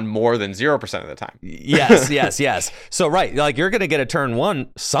turn 1 more than 0% of the time. Yes. So, right, like you're going to get a turn 1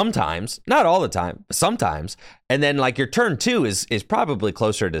 sometimes, not all the time, sometimes. And then like your turn 2 is probably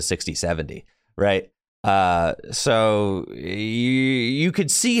closer to 60, 70, right? So you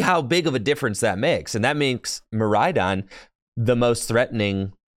could see how big of a difference that makes. And that makes Miraidon the most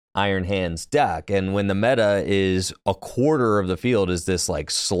threatening Iron Hands deck. And when the meta is a quarter of the field is this like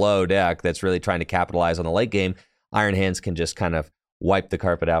slow deck that's really trying to capitalize on the late game, Iron Hands can just kind of wipe the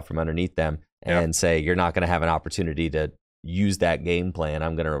carpet out from underneath them and say, you're not going to have an opportunity to use that game plan.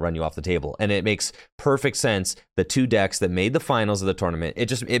 I'm going to run you off the table. And it makes perfect sense. The 2 decks that made the finals of the tournament,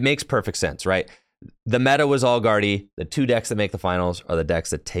 it makes perfect sense, right? The meta was all Guardy. The 2 decks that make the finals are the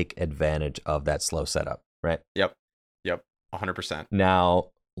decks that take advantage of that slow setup, right? Yep. 100%. Now,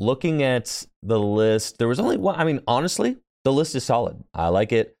 looking at the list, there was only one. I mean, honestly, the list is solid. I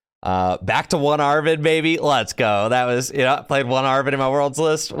like it. Back to one Arvid, baby. Let's go. That was, played one Arvid in my worlds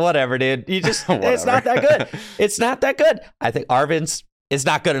list. Whatever, dude. You just, it's not that good. It's not that good. I think Arvid's is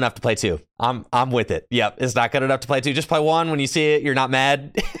not good enough to play 2. I'm with it. Yep. It's not good enough to play 2. Just play 1 when you see it. You're not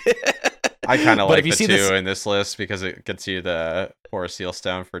mad. I kind of like the 2 in this list because it gets you the Forest Seal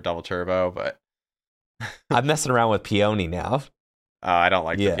Stone for double turbo, but I'm messing around with Peony now. I don't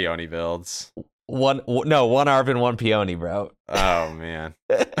like the Peony builds. One Arvid, 1 Peony, bro. Oh man.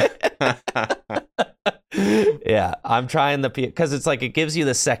 Yeah, I'm trying because it's like it gives you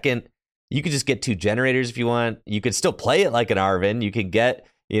the second. You could just get 2 generators if you want. You could still play it like an Arvid. You could get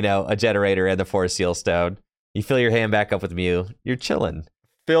a generator and the Forest Seal Stone. You fill your hand back up with Mew. You're chilling.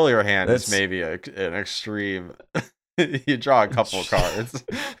 Fill your hand is maybe an extreme. You draw a couple cards.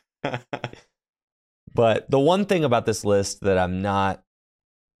 But the one thing about this list that I'm not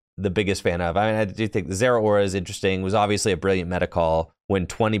the biggest fan of, I mean, I do think the Zeraora is interesting. It was obviously a brilliant meta call when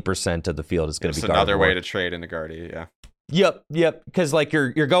 20% of the field is going to be another way to trade into Guardy, yeah. Yep. Because like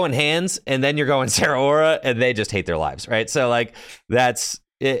you're going hands and then you're going Zeraora and they just hate their lives, right? So like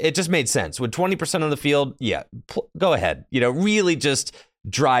it just made sense. With 20% of the field, go ahead. Really just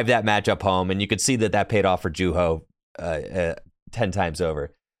drive that matchup home, and you could see that paid off for Juho 10 times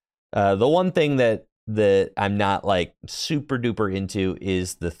over. The one thing that I'm not like super duper into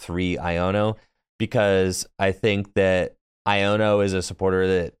is the 3 Iono, because I think that Iono is a supporter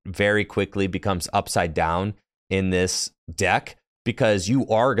that very quickly becomes upside down in this deck, because you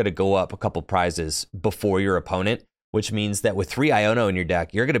are going to go up a couple prizes before your opponent, which means that with 3 Iono in your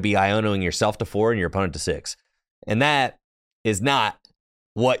deck, you're going to be Ionoing yourself to 4 and your opponent to 6. And that is not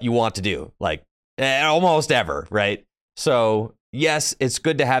what you want to do, like almost ever, right? So yes, it's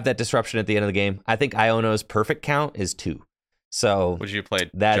good to have that disruption at the end of the game. I think Iono's perfect count is 2. So would you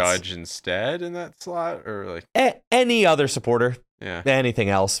play Judge instead in that slot, or like any other supporter? Yeah. Anything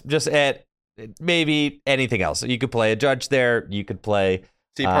else? Just maybe anything else. You could play a Judge there. You could play.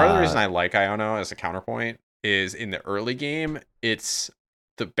 See, part of the reason I like Iono as a counterpoint is in the early game, it's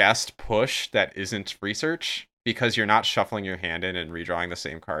the best push that isn't research, because you're not shuffling your hand in and redrawing the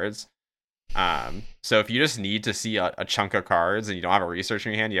same cards. So if you just need to see a chunk of cards and you don't have a research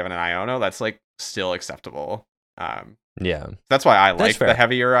in your hand, you have an Iono, that's like still acceptable. That's why I like the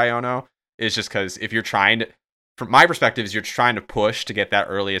heavier Iono, is just because if you're trying to, from my perspective, is you're trying to push to get that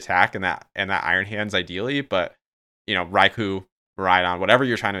early attack and that Iron Hands ideally, but Raikou, Miraidon, whatever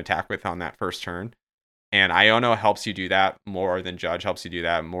you're trying to attack with on that first turn, and Iono helps you do that more than Judge helps you do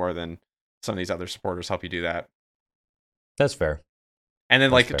that, more than some of these other supporters help you do that. That's fair. And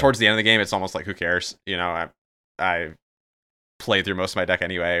then towards the end of the game, it's almost like, who cares? I played through most of my deck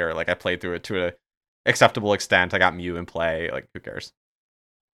anyway, or like I played through it to an acceptable extent. I got Mew in play. Like, who cares?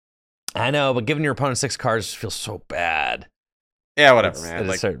 I know, but giving your opponent 6 cards feels so bad. Yeah, whatever, man.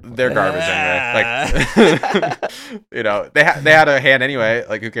 Like, they're garbage anyway. Like, they had a hand anyway.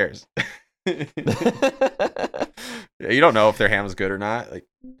 Like, who cares? You don't know if their hand was good or not. Like,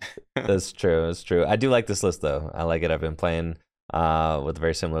 That's true. I do like this list though. I like it. I've been playing with a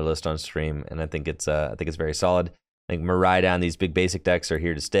very similar list on stream, and I think it's very solid. I think Miraidon, these big basic decks are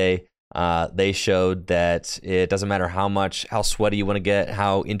here to stay. They showed that it doesn't matter how sweaty you want to get,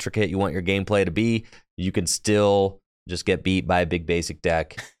 how intricate you want your gameplay to be, you can still just get beat by a big basic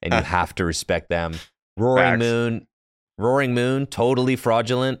deck, and you have to respect them. Roaring Moon, totally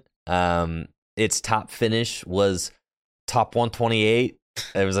fraudulent. Its top finish was top 128.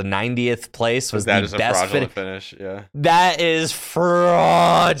 It was a 90th place. Was that the is a best fraudulent finish? Yeah, that is fraudulent.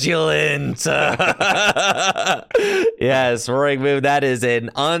 Yes, Roaring Moon. That is an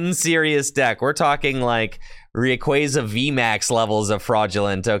unserious deck. We're talking like Rayquaza VMAX levels of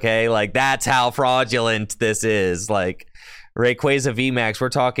fraudulent. Okay, like that's how fraudulent this is. Like Rayquaza VMAX. We're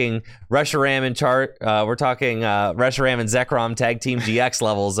talking Reshiram and Chart. We're talking Reshiram and Zekrom tag team GX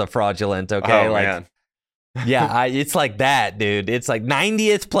levels of fraudulent. Okay, man. Yeah, it's like that, dude. It's like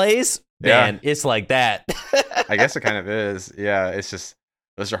 90th place. Man, it's like that. I guess it kind of is. Yeah, it's just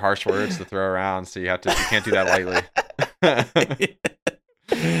those are harsh words to throw around, so you can't do that lightly.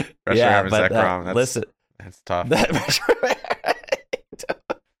 Yeah, but Zekrom, listen, that's tough.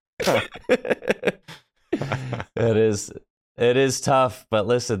 It is tough, but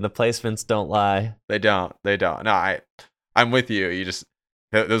listen, the placements don't lie. They don't. No, I'm with you. You just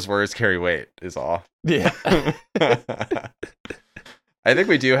those words carry weight is all. Yeah. I think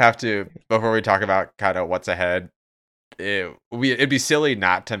we do have to, before we talk about kind of what's ahead, it'd be silly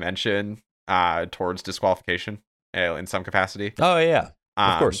not to mention Tord's disqualification in some capacity. Oh yeah,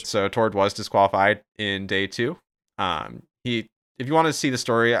 of course. So Tord was disqualified in day 2. If you want to see the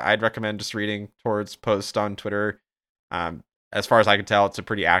story, I'd recommend just reading Tord's post on Twitter. As far as I can tell, it's a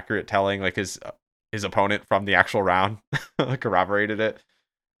pretty accurate telling. Like his opponent from the actual round corroborated it.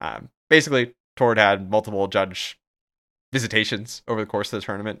 Basically, Tord had multiple judge visitations over the course of the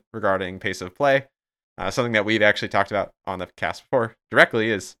tournament regarding pace of play. Something that we've actually talked about on the cast before directly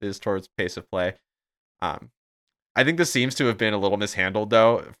is Tord's pace of play. I think this seems to have been a little mishandled,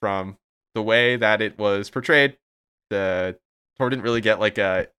 though, from the way that it was portrayed. Tord didn't really get like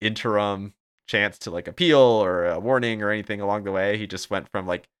a interim chance to like appeal or a warning or anything along the way. He just went from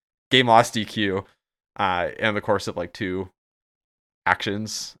like game lost DQ in the course of like 2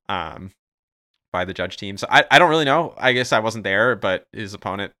 actions by the judge team. So I don't really know. I guess I wasn't there, but his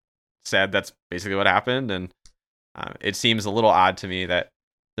opponent said that's basically what happened, and it seems a little odd to me that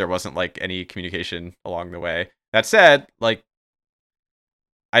there wasn't like any communication along the way. That said, like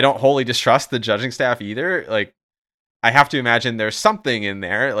I don't wholly distrust the judging staff either. Like I have to imagine there's something in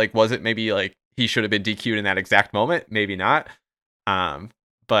there. Like was it maybe like he should have been DQ'd in that exact moment? Maybe not.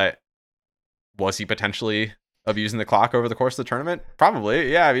 But was he potentially abusing the clock over the course of the tournament?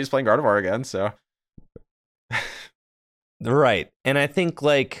 Probably. Yeah, he's playing Gardevoir again, so. Right. And I think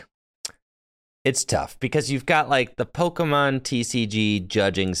like it's tough because you've got like the Pokemon TCG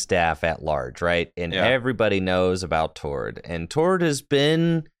judging staff at large, right? And everybody knows about Tord. And Tord has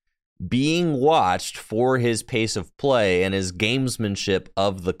been being watched for his pace of play and his gamesmanship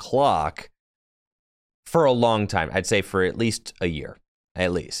of the clock for a long time. I'd say for at least a year,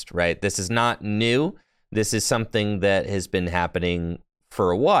 at least, right? This is not new. This is something that has been happening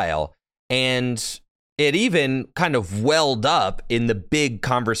for a while. And it even kind of welled up in the big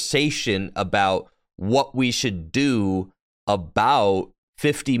conversation about what we should do about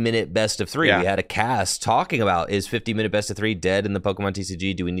 50-minute best of 3. We had a cast talking about, is 50-minute best of 3 dead in the Pokemon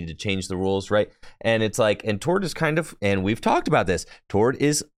TCG? Do we need to change the rules, right? And it's like, and Tord is kind of, and we've talked about this, Tord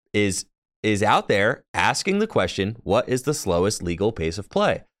is out there asking the question, what is the slowest legal pace of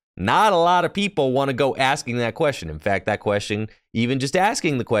play? Not a lot of people want to go asking that question. In fact, that question, even just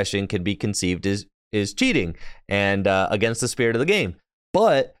asking the question, can be conceived as cheating and against the spirit of the game.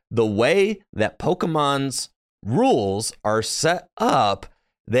 But the way that Pokemon's rules are set up,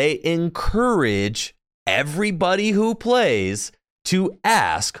 they encourage everybody who plays to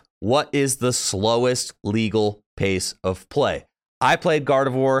ask, what is the slowest legal pace of play? I played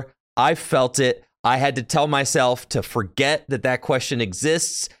Gardevoir. I felt it. I had to tell myself to forget that question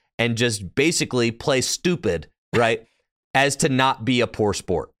exists and just basically play stupid, right? As to not be a poor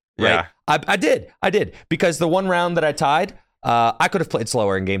sport, right? Yeah. I did. Because the one round that I tied, I could have played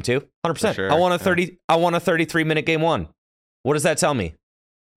slower in game 2, 100%. Sure. I won a 33-minute game 1. What does that tell me?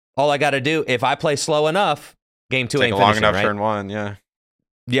 All I got to do, if I play slow enough, game 2 ain't finishing, long enough right? Turn 1, yeah.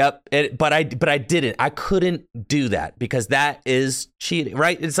 Yep, but I didn't. I couldn't do that because that is cheating,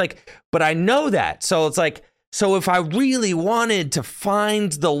 right? It's like, but I know that. So it's like, so if I really wanted to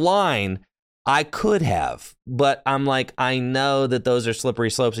find the line, I could have. But I'm like, I know that those are slippery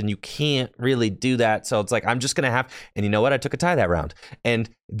slopes and you can't really do that. So it's like, I'm just going to have, and you know what? I took a tie that round. And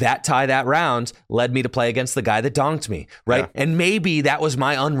that tie that round led me to play against the guy that donked me, right? Yeah. And maybe that was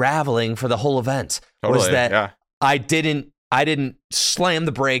my unraveling for the whole event. Totally, was that I didn't I didn't slam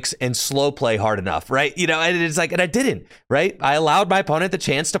the brakes and slow play hard enough, right? You know, and it's like, and I didn't, right? I allowed my opponent the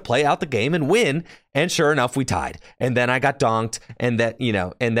chance to play out the game and win, and sure enough, we tied. And then I got donked, and that, you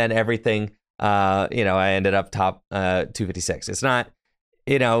know, and then everything, you know, I ended up top 256. It's not,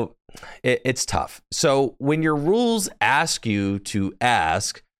 you know, it's tough. So when your rules ask you to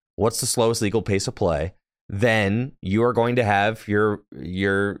ask, what's the slowest legal pace of play? Then you are going to have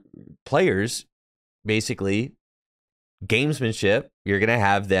your players basically gamesmanship. You're going to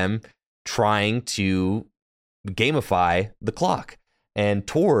have them trying to gamify the clock. And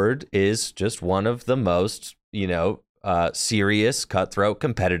Tord is just one of the most, you know, serious cutthroat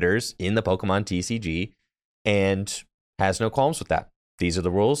competitors in the Pokemon TCG and has no qualms with that. These are the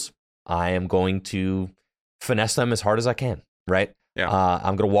rules. I am going to finesse them as hard as I can, right? Yeah.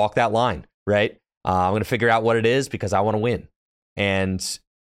 I'm going to walk that line, right? I'm going to figure out what it is because I want to win. And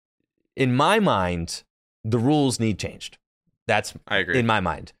in my mind, the rules need changed. That's I agree. In my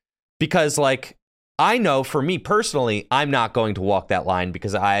mind. Because, like, I know for me personally, I'm not going to walk that line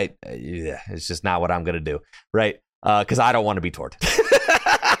because it's just not what I'm going to do, right? Because I don't want to be Tord.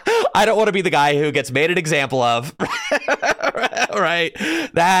 I don't want to be the guy who gets made an example of, right?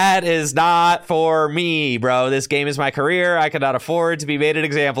 That is not for me, bro. This game is my career. I cannot afford to be made an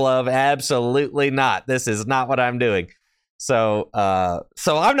example of. Absolutely not. This is not what I'm doing. So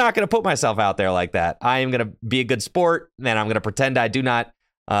I'm not going to put myself out there like that. I am going to be a good sport, and I'm going to pretend I do not.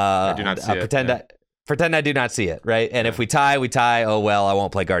 Pretend I do not see it, right? And if we tie, we tie. Oh well, I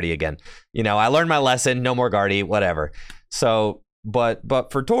won't play Guardy again. You know, I learned my lesson. No more Guardy. Whatever. So,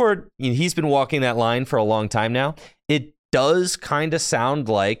 but for Tord, you know, he's been walking that line for a long time now. It does kind of sound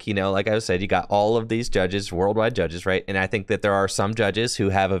like, you know, like I said, you got all of these judges, worldwide judges, right? And I think that there are some judges who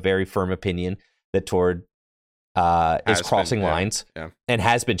have a very firm opinion that Tord is crossing lines and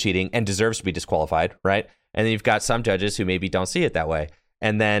has been cheating and deserves to be disqualified, right? And then you've got some judges who maybe don't see it that way.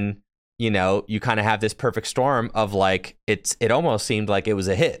 And then, you know, you kind of have this perfect storm of like, it almost seemed like it was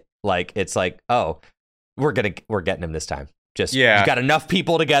a hit. Like, it's like, oh, we're getting him this time. Just, you got enough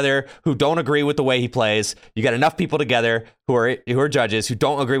people together who don't agree with the way he plays. You got enough people together who are judges who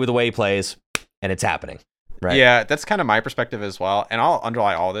don't agree with the way he plays, and it's happening. Right? Yeah, that's kind of my perspective as well. And I'll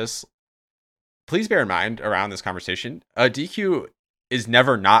underlie all this. Please bear in mind around this conversation, a DQ is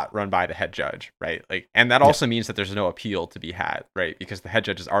never not run by the head judge, right? Like, and that also means that there's no appeal to be had, right? Because the head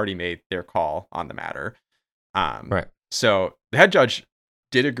judge has already made their call on the matter. Right. So the head judge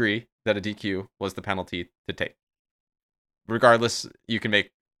did agree that a DQ was the penalty to take. Regardless, you can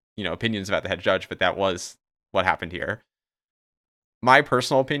make, you know, opinions about the head judge, but that was what happened here. My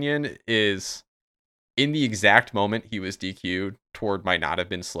personal opinion is, in the exact moment he was DQ'd, Tord might not have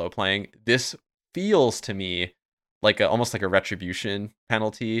been slow playing. This feels to me like almost like a retribution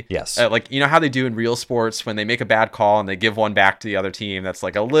penalty. Yes. Like, you know how they do in real sports when they make a bad call and they give one back to the other team that's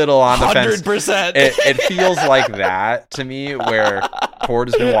like a little on the 100%. fence. It feels like that to me, where Tord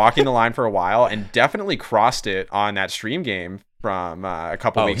has been walking the line for a while and definitely crossed it on that stream game from a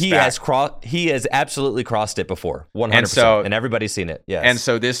couple weeks back. He has absolutely crossed it before, 100%, and everybody's seen it. Yes. And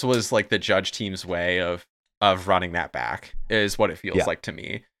so this was like the judge team's way of running that back, is what it feels like to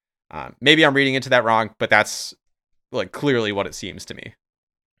me. Maybe I'm reading into that wrong, but that's like clearly what it seems to me.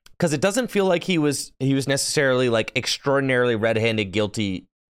 Because it doesn't feel like he was necessarily like extraordinarily red-handed guilty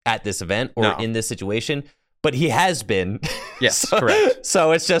at this event or in this situation, but he has been. Yes, correct.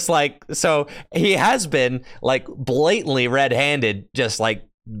 So it's just like, so he has been like blatantly red-handed, just like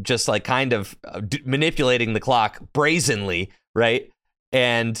kind of manipulating the clock brazenly, right?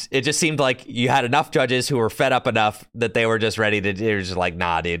 And it just seemed like you had enough judges who were fed up enough that they were just ready to, they were just like,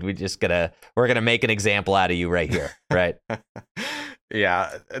 nah, dude, we're gonna make an example out of you right here, right?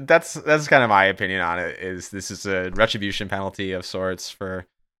 Yeah, that's kind of my opinion on it. Is this is a retribution penalty of sorts for,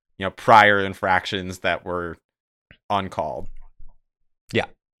 you know, prior infractions that were uncalled. Yeah,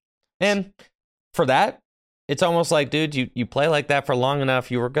 and for that, it's almost like, dude, you play like that for long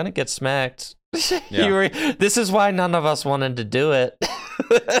enough, you were gonna get smacked. This is why none of us wanted to do it.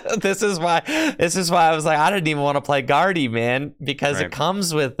 This is why I was like, I didn't even want to play Guardy, man, because it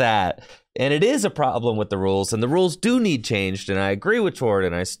comes with that. And it is a problem with the rules, and the rules do need changed. And I agree with Tord,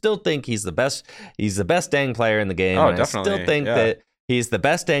 and I still think he's the best dang player in the game. Oh, and definitely. I still think that he's the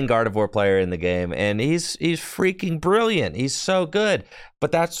best dang Gardevoir player in the game, and he's freaking brilliant. He's so good.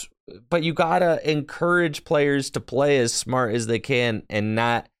 But you gotta encourage players to play as smart as they can and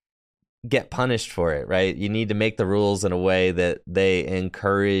not get punished for it, right? You need to make the rules in a way that they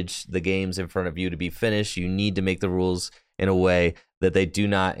encourage the games in front of you to be finished. You need to make the rules in a way that they do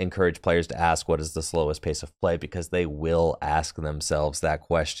not encourage players to ask what is the slowest pace of play, because they will ask themselves that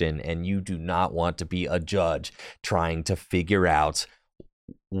question, and you do not want to be a judge trying to figure out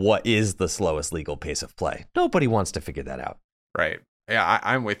what is the slowest legal pace of play. Nobody wants to figure that out. Right. Yeah,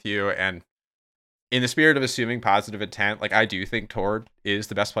 I'm with you. And in the spirit of assuming positive intent, like I do think Tord is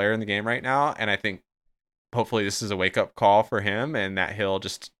the best player in the game right now. And I think hopefully this is a wake up call for him and that he'll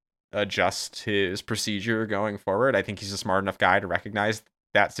just adjust his procedure going forward. I think he's a smart enough guy to recognize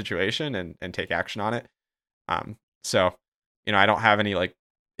that situation and take action on it. So, I don't have any like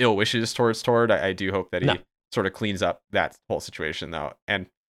ill wishes towards Tord. I do hope that he sort of cleans up that whole situation though. And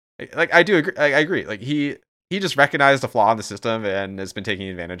like, I do agree. I agree. Like he just recognized a flaw in the system and has been taking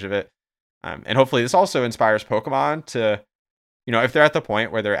advantage of it. And hopefully this also inspires Pokemon to, if they're at the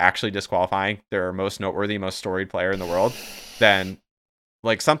point where they're actually disqualifying their most noteworthy, most storied player in the world, then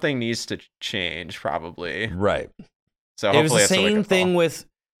like something needs to change probably. Right. So it was hopefully the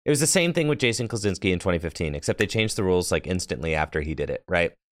same thing with Jason Klaczynski in 2015, except they changed the rules like instantly after he did it,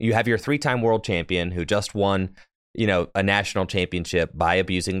 right? You have your 3-time world champion who just won, a national championship by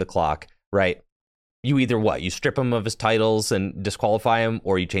abusing the clock, right? You either you strip him of his titles and disqualify him,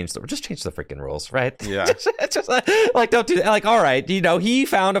 or you change the freaking rules, right? Yeah. just like don't do that. Like, all right, he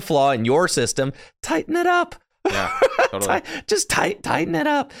found a flaw in your system, tighten it up. Yeah, totally. Just tighten it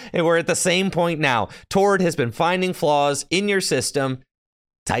up. And we're at the same point now. Tord has been finding flaws in your system.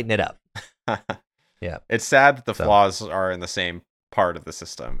 Tighten it up. Yeah. It's sad that the flaws are in the same part of the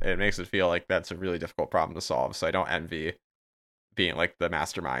system. It makes it feel like that's a really difficult problem to solve. So I don't envy being like the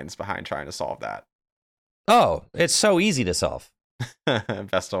masterminds behind trying to solve that. Oh, it's so easy to solve.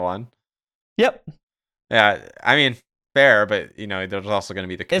 Best of one. Yep. Yeah, I mean, fair, but there's also going to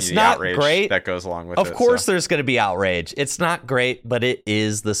be the community outrage that goes along with it. Of course, there's going to be outrage. It's not great, but it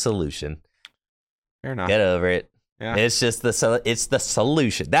is the solution. Fair enough. Get over it. Yeah. It's just the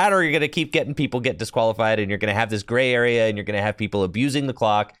solution. That, or you're going to keep getting people get disqualified, and you're going to have this gray area, and you're going to have people abusing the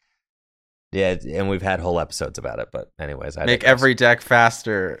clock. Yeah, and we've had whole episodes about it. But anyways, make every deck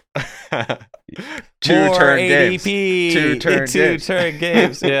faster. Two-turn games. Two-turn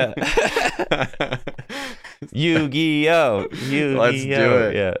games. Yeah. Yu-Gi-Oh. Let's do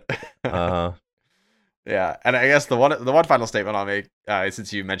it. Yeah. Uh-huh. Yeah, and I guess the one final statement I'll make,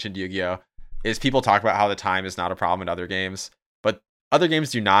 since you mentioned Yu-Gi-Oh, is people talk about how the time is not a problem in other games, but other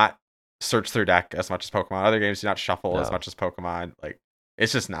games do not search their deck as much as Pokemon. Other games do not shuffle as much as Pokemon. Like,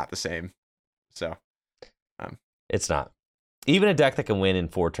 it's just not the same. So, it's not. Even a deck that can win in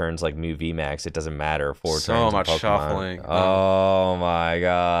 4 turns like Mew VMAX, it doesn't matter. 4 turns. So much shuffling. Oh my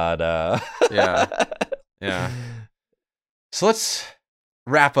god. Yeah. So let's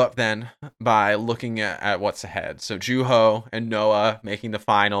wrap up then by looking at what's ahead. So Juho and Noah making the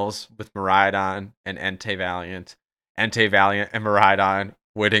finals with Miraidon and Entei Valiant. Entei Valiant and Miraidon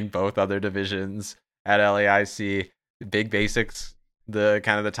winning both other divisions at LAIC. Big Basics, the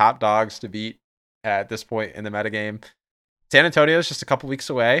kind of the top dogs to beat at this point in the metagame. San Antonio is just a couple weeks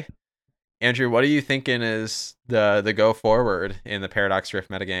away. Andrew, what are you thinking is the go forward in the Paradox Rift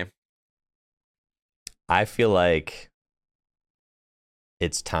metagame? I feel like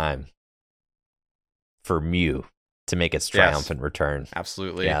it's time for Mew to make its triumphant return.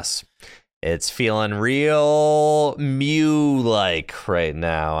 Absolutely. Yes. It's feeling real Mew-like right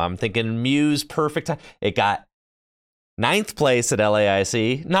now. I'm thinking Mew's perfect time. It got 9th place at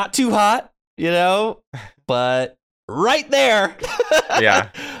LAIC. Not too hot, but right there. Yeah.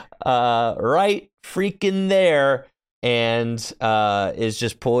 Right freaking there. And is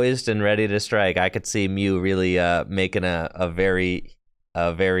just poised and ready to strike. I could see Mew really making a very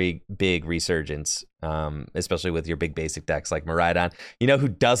big resurgence, especially with your big basic decks like Miraidon. Who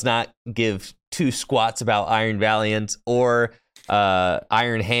does not give 2 squats about Iron Valiant or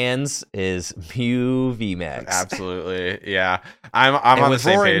Iron Hands is Mew VMAX. Absolutely, yeah. I'm on the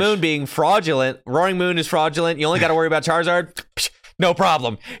same page. With Roaring Moon being fraudulent, Roaring Moon is fraudulent. You only got to worry about Charizard. No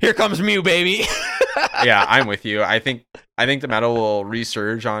problem. Here comes Mew, baby. Yeah, I'm with you. I think the meta will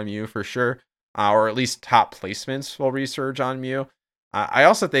resurge on Mew for sure, or at least top placements will resurge on Mew. I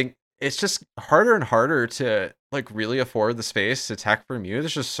also think it's just harder and harder to like really afford the space to tech for Mew.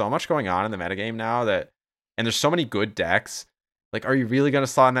 There's just so much going on in the metagame now and there's so many good decks. Like, are you really going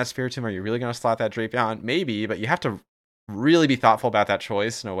to slot in that Spiritomb? Are you really going to slot that Drapion? Maybe, but you have to really be thoughtful about that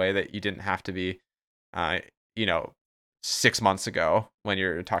choice in a way that you didn't have to be, 6 months ago when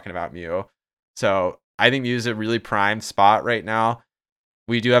you're talking about Mew. So I think Mew is a really primed spot right now.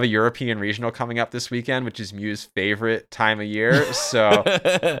 we do have a European regional coming up this weekend, which is Mew's favorite time of year. So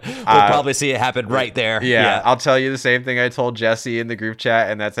we'll probably see it happen right there. Yeah, I'll tell you the same thing I told Jesse in the group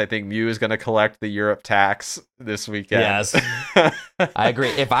chat, and that's I think Mew is going to collect the Europe tax this weekend. Yes, I agree.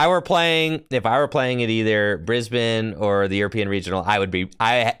 If I were playing at either Brisbane or the European regional, I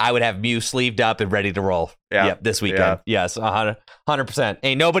would have Mew sleeved up and ready to roll. Yeah, yep, this weekend. Yeah. Yes, 100%.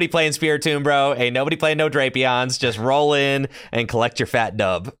 Ain't nobody playing Spiritomb, bro. Ain't nobody playing no Drapions. Just roll in and collect your fat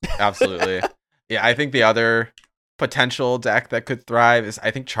dub. Absolutely. Yeah, I think the other potential deck that could thrive is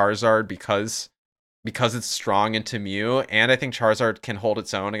I think Charizard because it's strong into Mew, and I think Charizard can hold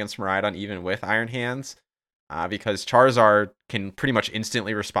its own against Miraidon even with Iron Hands, because Charizard can pretty much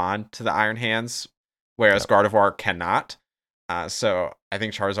instantly respond to the Iron Hands, whereas Gardevoir cannot. So I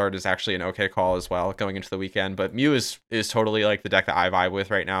think Charizard is actually an okay call as well going into the weekend, but Mew is totally like the deck that I vibe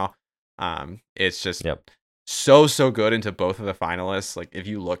with right now. It's just so good into both of the finalists. Like if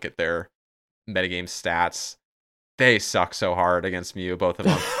you look at their metagame stats, they suck so hard against Mew, both of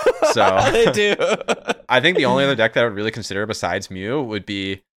them. So they do. I think the only other deck that I would really consider besides Mew would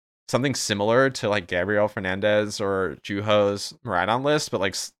be something similar to like Gabriel Fernandez or Juho's Miraidon list, but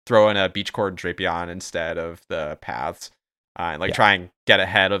like throw in a Beach Cord Drapion instead of the Paths, and like try and get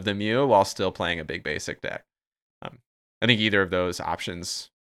ahead of the Mew while still playing a big basic deck. I think either of those options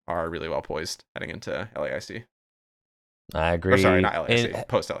are really well poised heading into LAIC. I agree. Or sorry, not LAIC,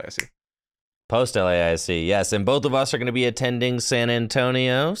 post LAIC. Post LAIC, yes. And both of us are going to be attending San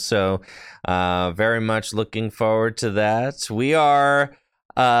Antonio. So very much looking forward to that. We are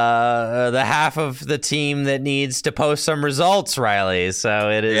the half of the team that needs to post some results, Riley. So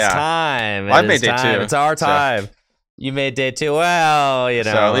it is time. Well, I made day 2. It's our time. So. You made day 2. Well, you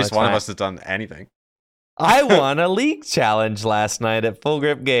know. So at least one of us has done anything. I won a league challenge last night at Full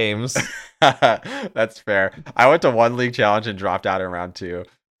Grip Games. That's fair. I went to one league challenge and dropped out in round 2.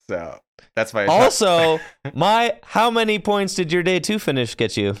 So that's my also how many points did your day 2 finish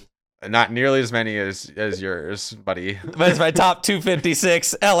get you? Not nearly as many as yours, buddy. But it's my top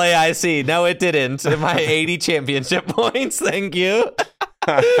 256 LAIC. No, it didn't. My 80 championship points. Thank you.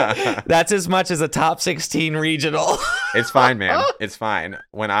 That's as much as a top 16 regional. It's fine, man. It's fine.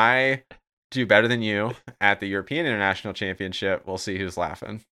 When I do better than you at the European International Championship, we'll see who's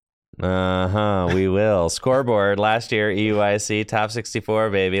laughing. We will. Scoreboard last year, EUIC top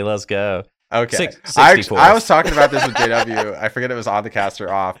 64, baby. Let's go. Okay. I was talking about this with JW. I forget it was on the cast or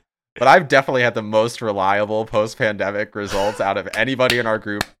off, but I've definitely had the most reliable post-pandemic results out of anybody in our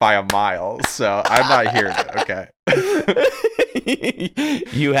group by a mile. So I'm not here to, okay.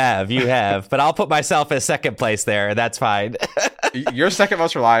 You have, but I'll put myself as second place there. That's fine. You're second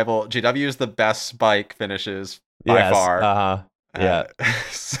most reliable. JW is the best spike finishes by far. Yeah.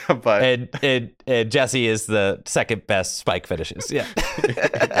 But and Jesse is the second best spike finishes. Yeah.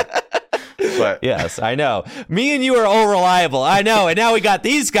 But yes, I know. Me and you are all reliable. I know. And now we got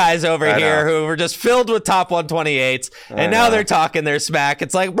these guys over here who were just filled with top 128s, and now they're talking their smack.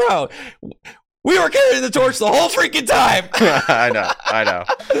 It's like, bro, we were carrying the torch the whole freaking time. I know.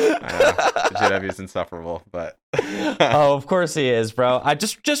 JW is insufferable, but oh, of course he is, bro. I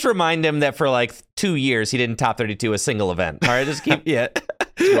just remind him that for like 2 years he didn't top 32 a single event. All right, just keep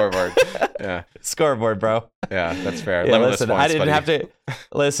Scoreboard. Yeah. Scoreboard, bro. Yeah, that's fair. Yeah, listen, points, I didn't have to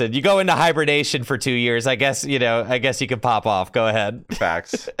listen. You go into hibernation for 2 years. I guess you can pop off. Go ahead.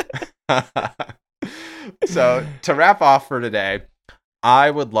 Facts. So to wrap off for today, I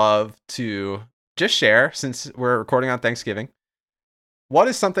would love to just share, since we're recording on Thanksgiving, what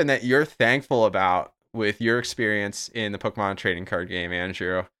is something that you're thankful about with your experience in the Pokemon trading card game,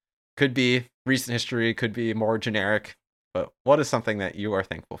 Andrew? Could be recent history, could be more generic, but what is something that you are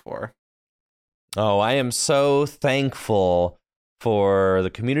thankful for? Oh, I am so thankful for the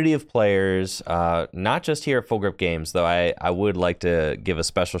community of players, not just here at Full Grip Games, though I would like to give a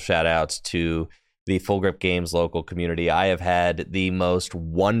special shout out to the Full Grip Games local community. I have had the most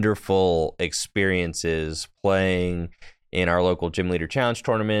wonderful experiences playing in our local Gym Leader Challenge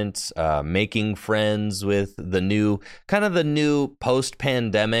tournaments, making friends with the new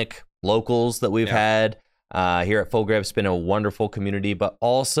post-pandemic locals that we've had here at Full Grip. It's been a wonderful community, but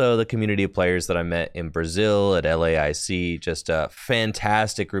also the community of players that I met in Brazil at LAIC. Just a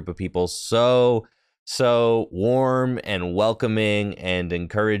fantastic group of people. So warm and welcoming and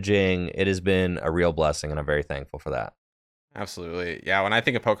encouraging. It has been a real blessing, and I'm very thankful for that. Absolutely. Yeah, when I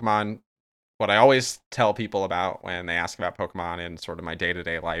think of Pokemon, what I always tell people about when they ask about Pokemon in sort of my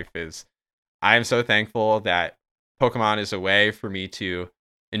day-to-day life is I am so thankful that Pokemon is a way for me to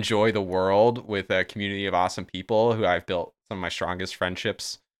enjoy the world with a community of awesome people who I've built some of my strongest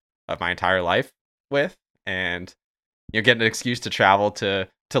friendships of my entire life with. And get an excuse to travel to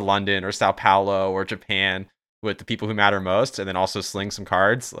London or Sao Paulo or Japan with the people who matter most, and then also sling some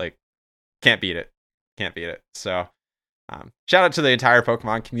cards. Like, can't beat it. Can't beat it. So, shout out to the entire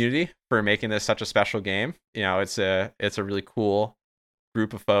Pokemon community for making this such a special game. It's a really cool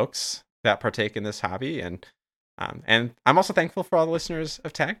group of folks that partake in this hobby, and I'm also thankful for all the listeners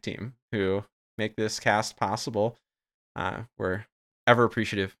of Tag Team who make this cast possible. We're ever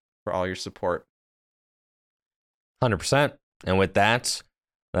appreciative for all your support. 100%. And with that,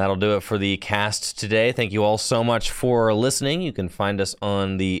 that'll do it for the cast today. Thank you all so much for listening. You can find us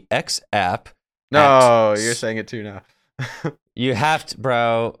on the X app. No, you're saying it too now. You have to,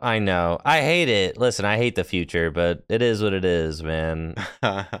 bro. I know. I hate it. Listen, I hate the future, but it is what it is, man.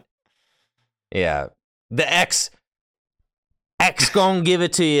 Yeah. The X gonna give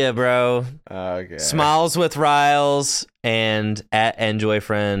it to you, bro. Okay. Smiles with Riles and at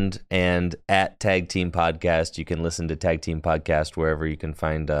EnjoyFriend and at Tag Team Podcast. You can listen to Tag Team Podcast wherever you can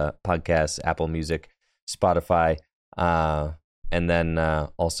find podcasts, Apple Music, Spotify, and then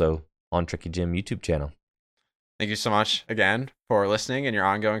also on Tricky Jim YouTube channel. Thank you so much again for listening and your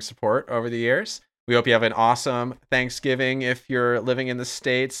ongoing support over the years. We hope you have an awesome Thanksgiving if you're living in the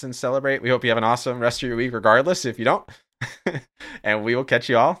States and celebrate. We hope you have an awesome rest of your week regardless if you don't. And we will catch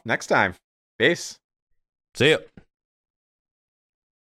you all next time. Peace. See ya.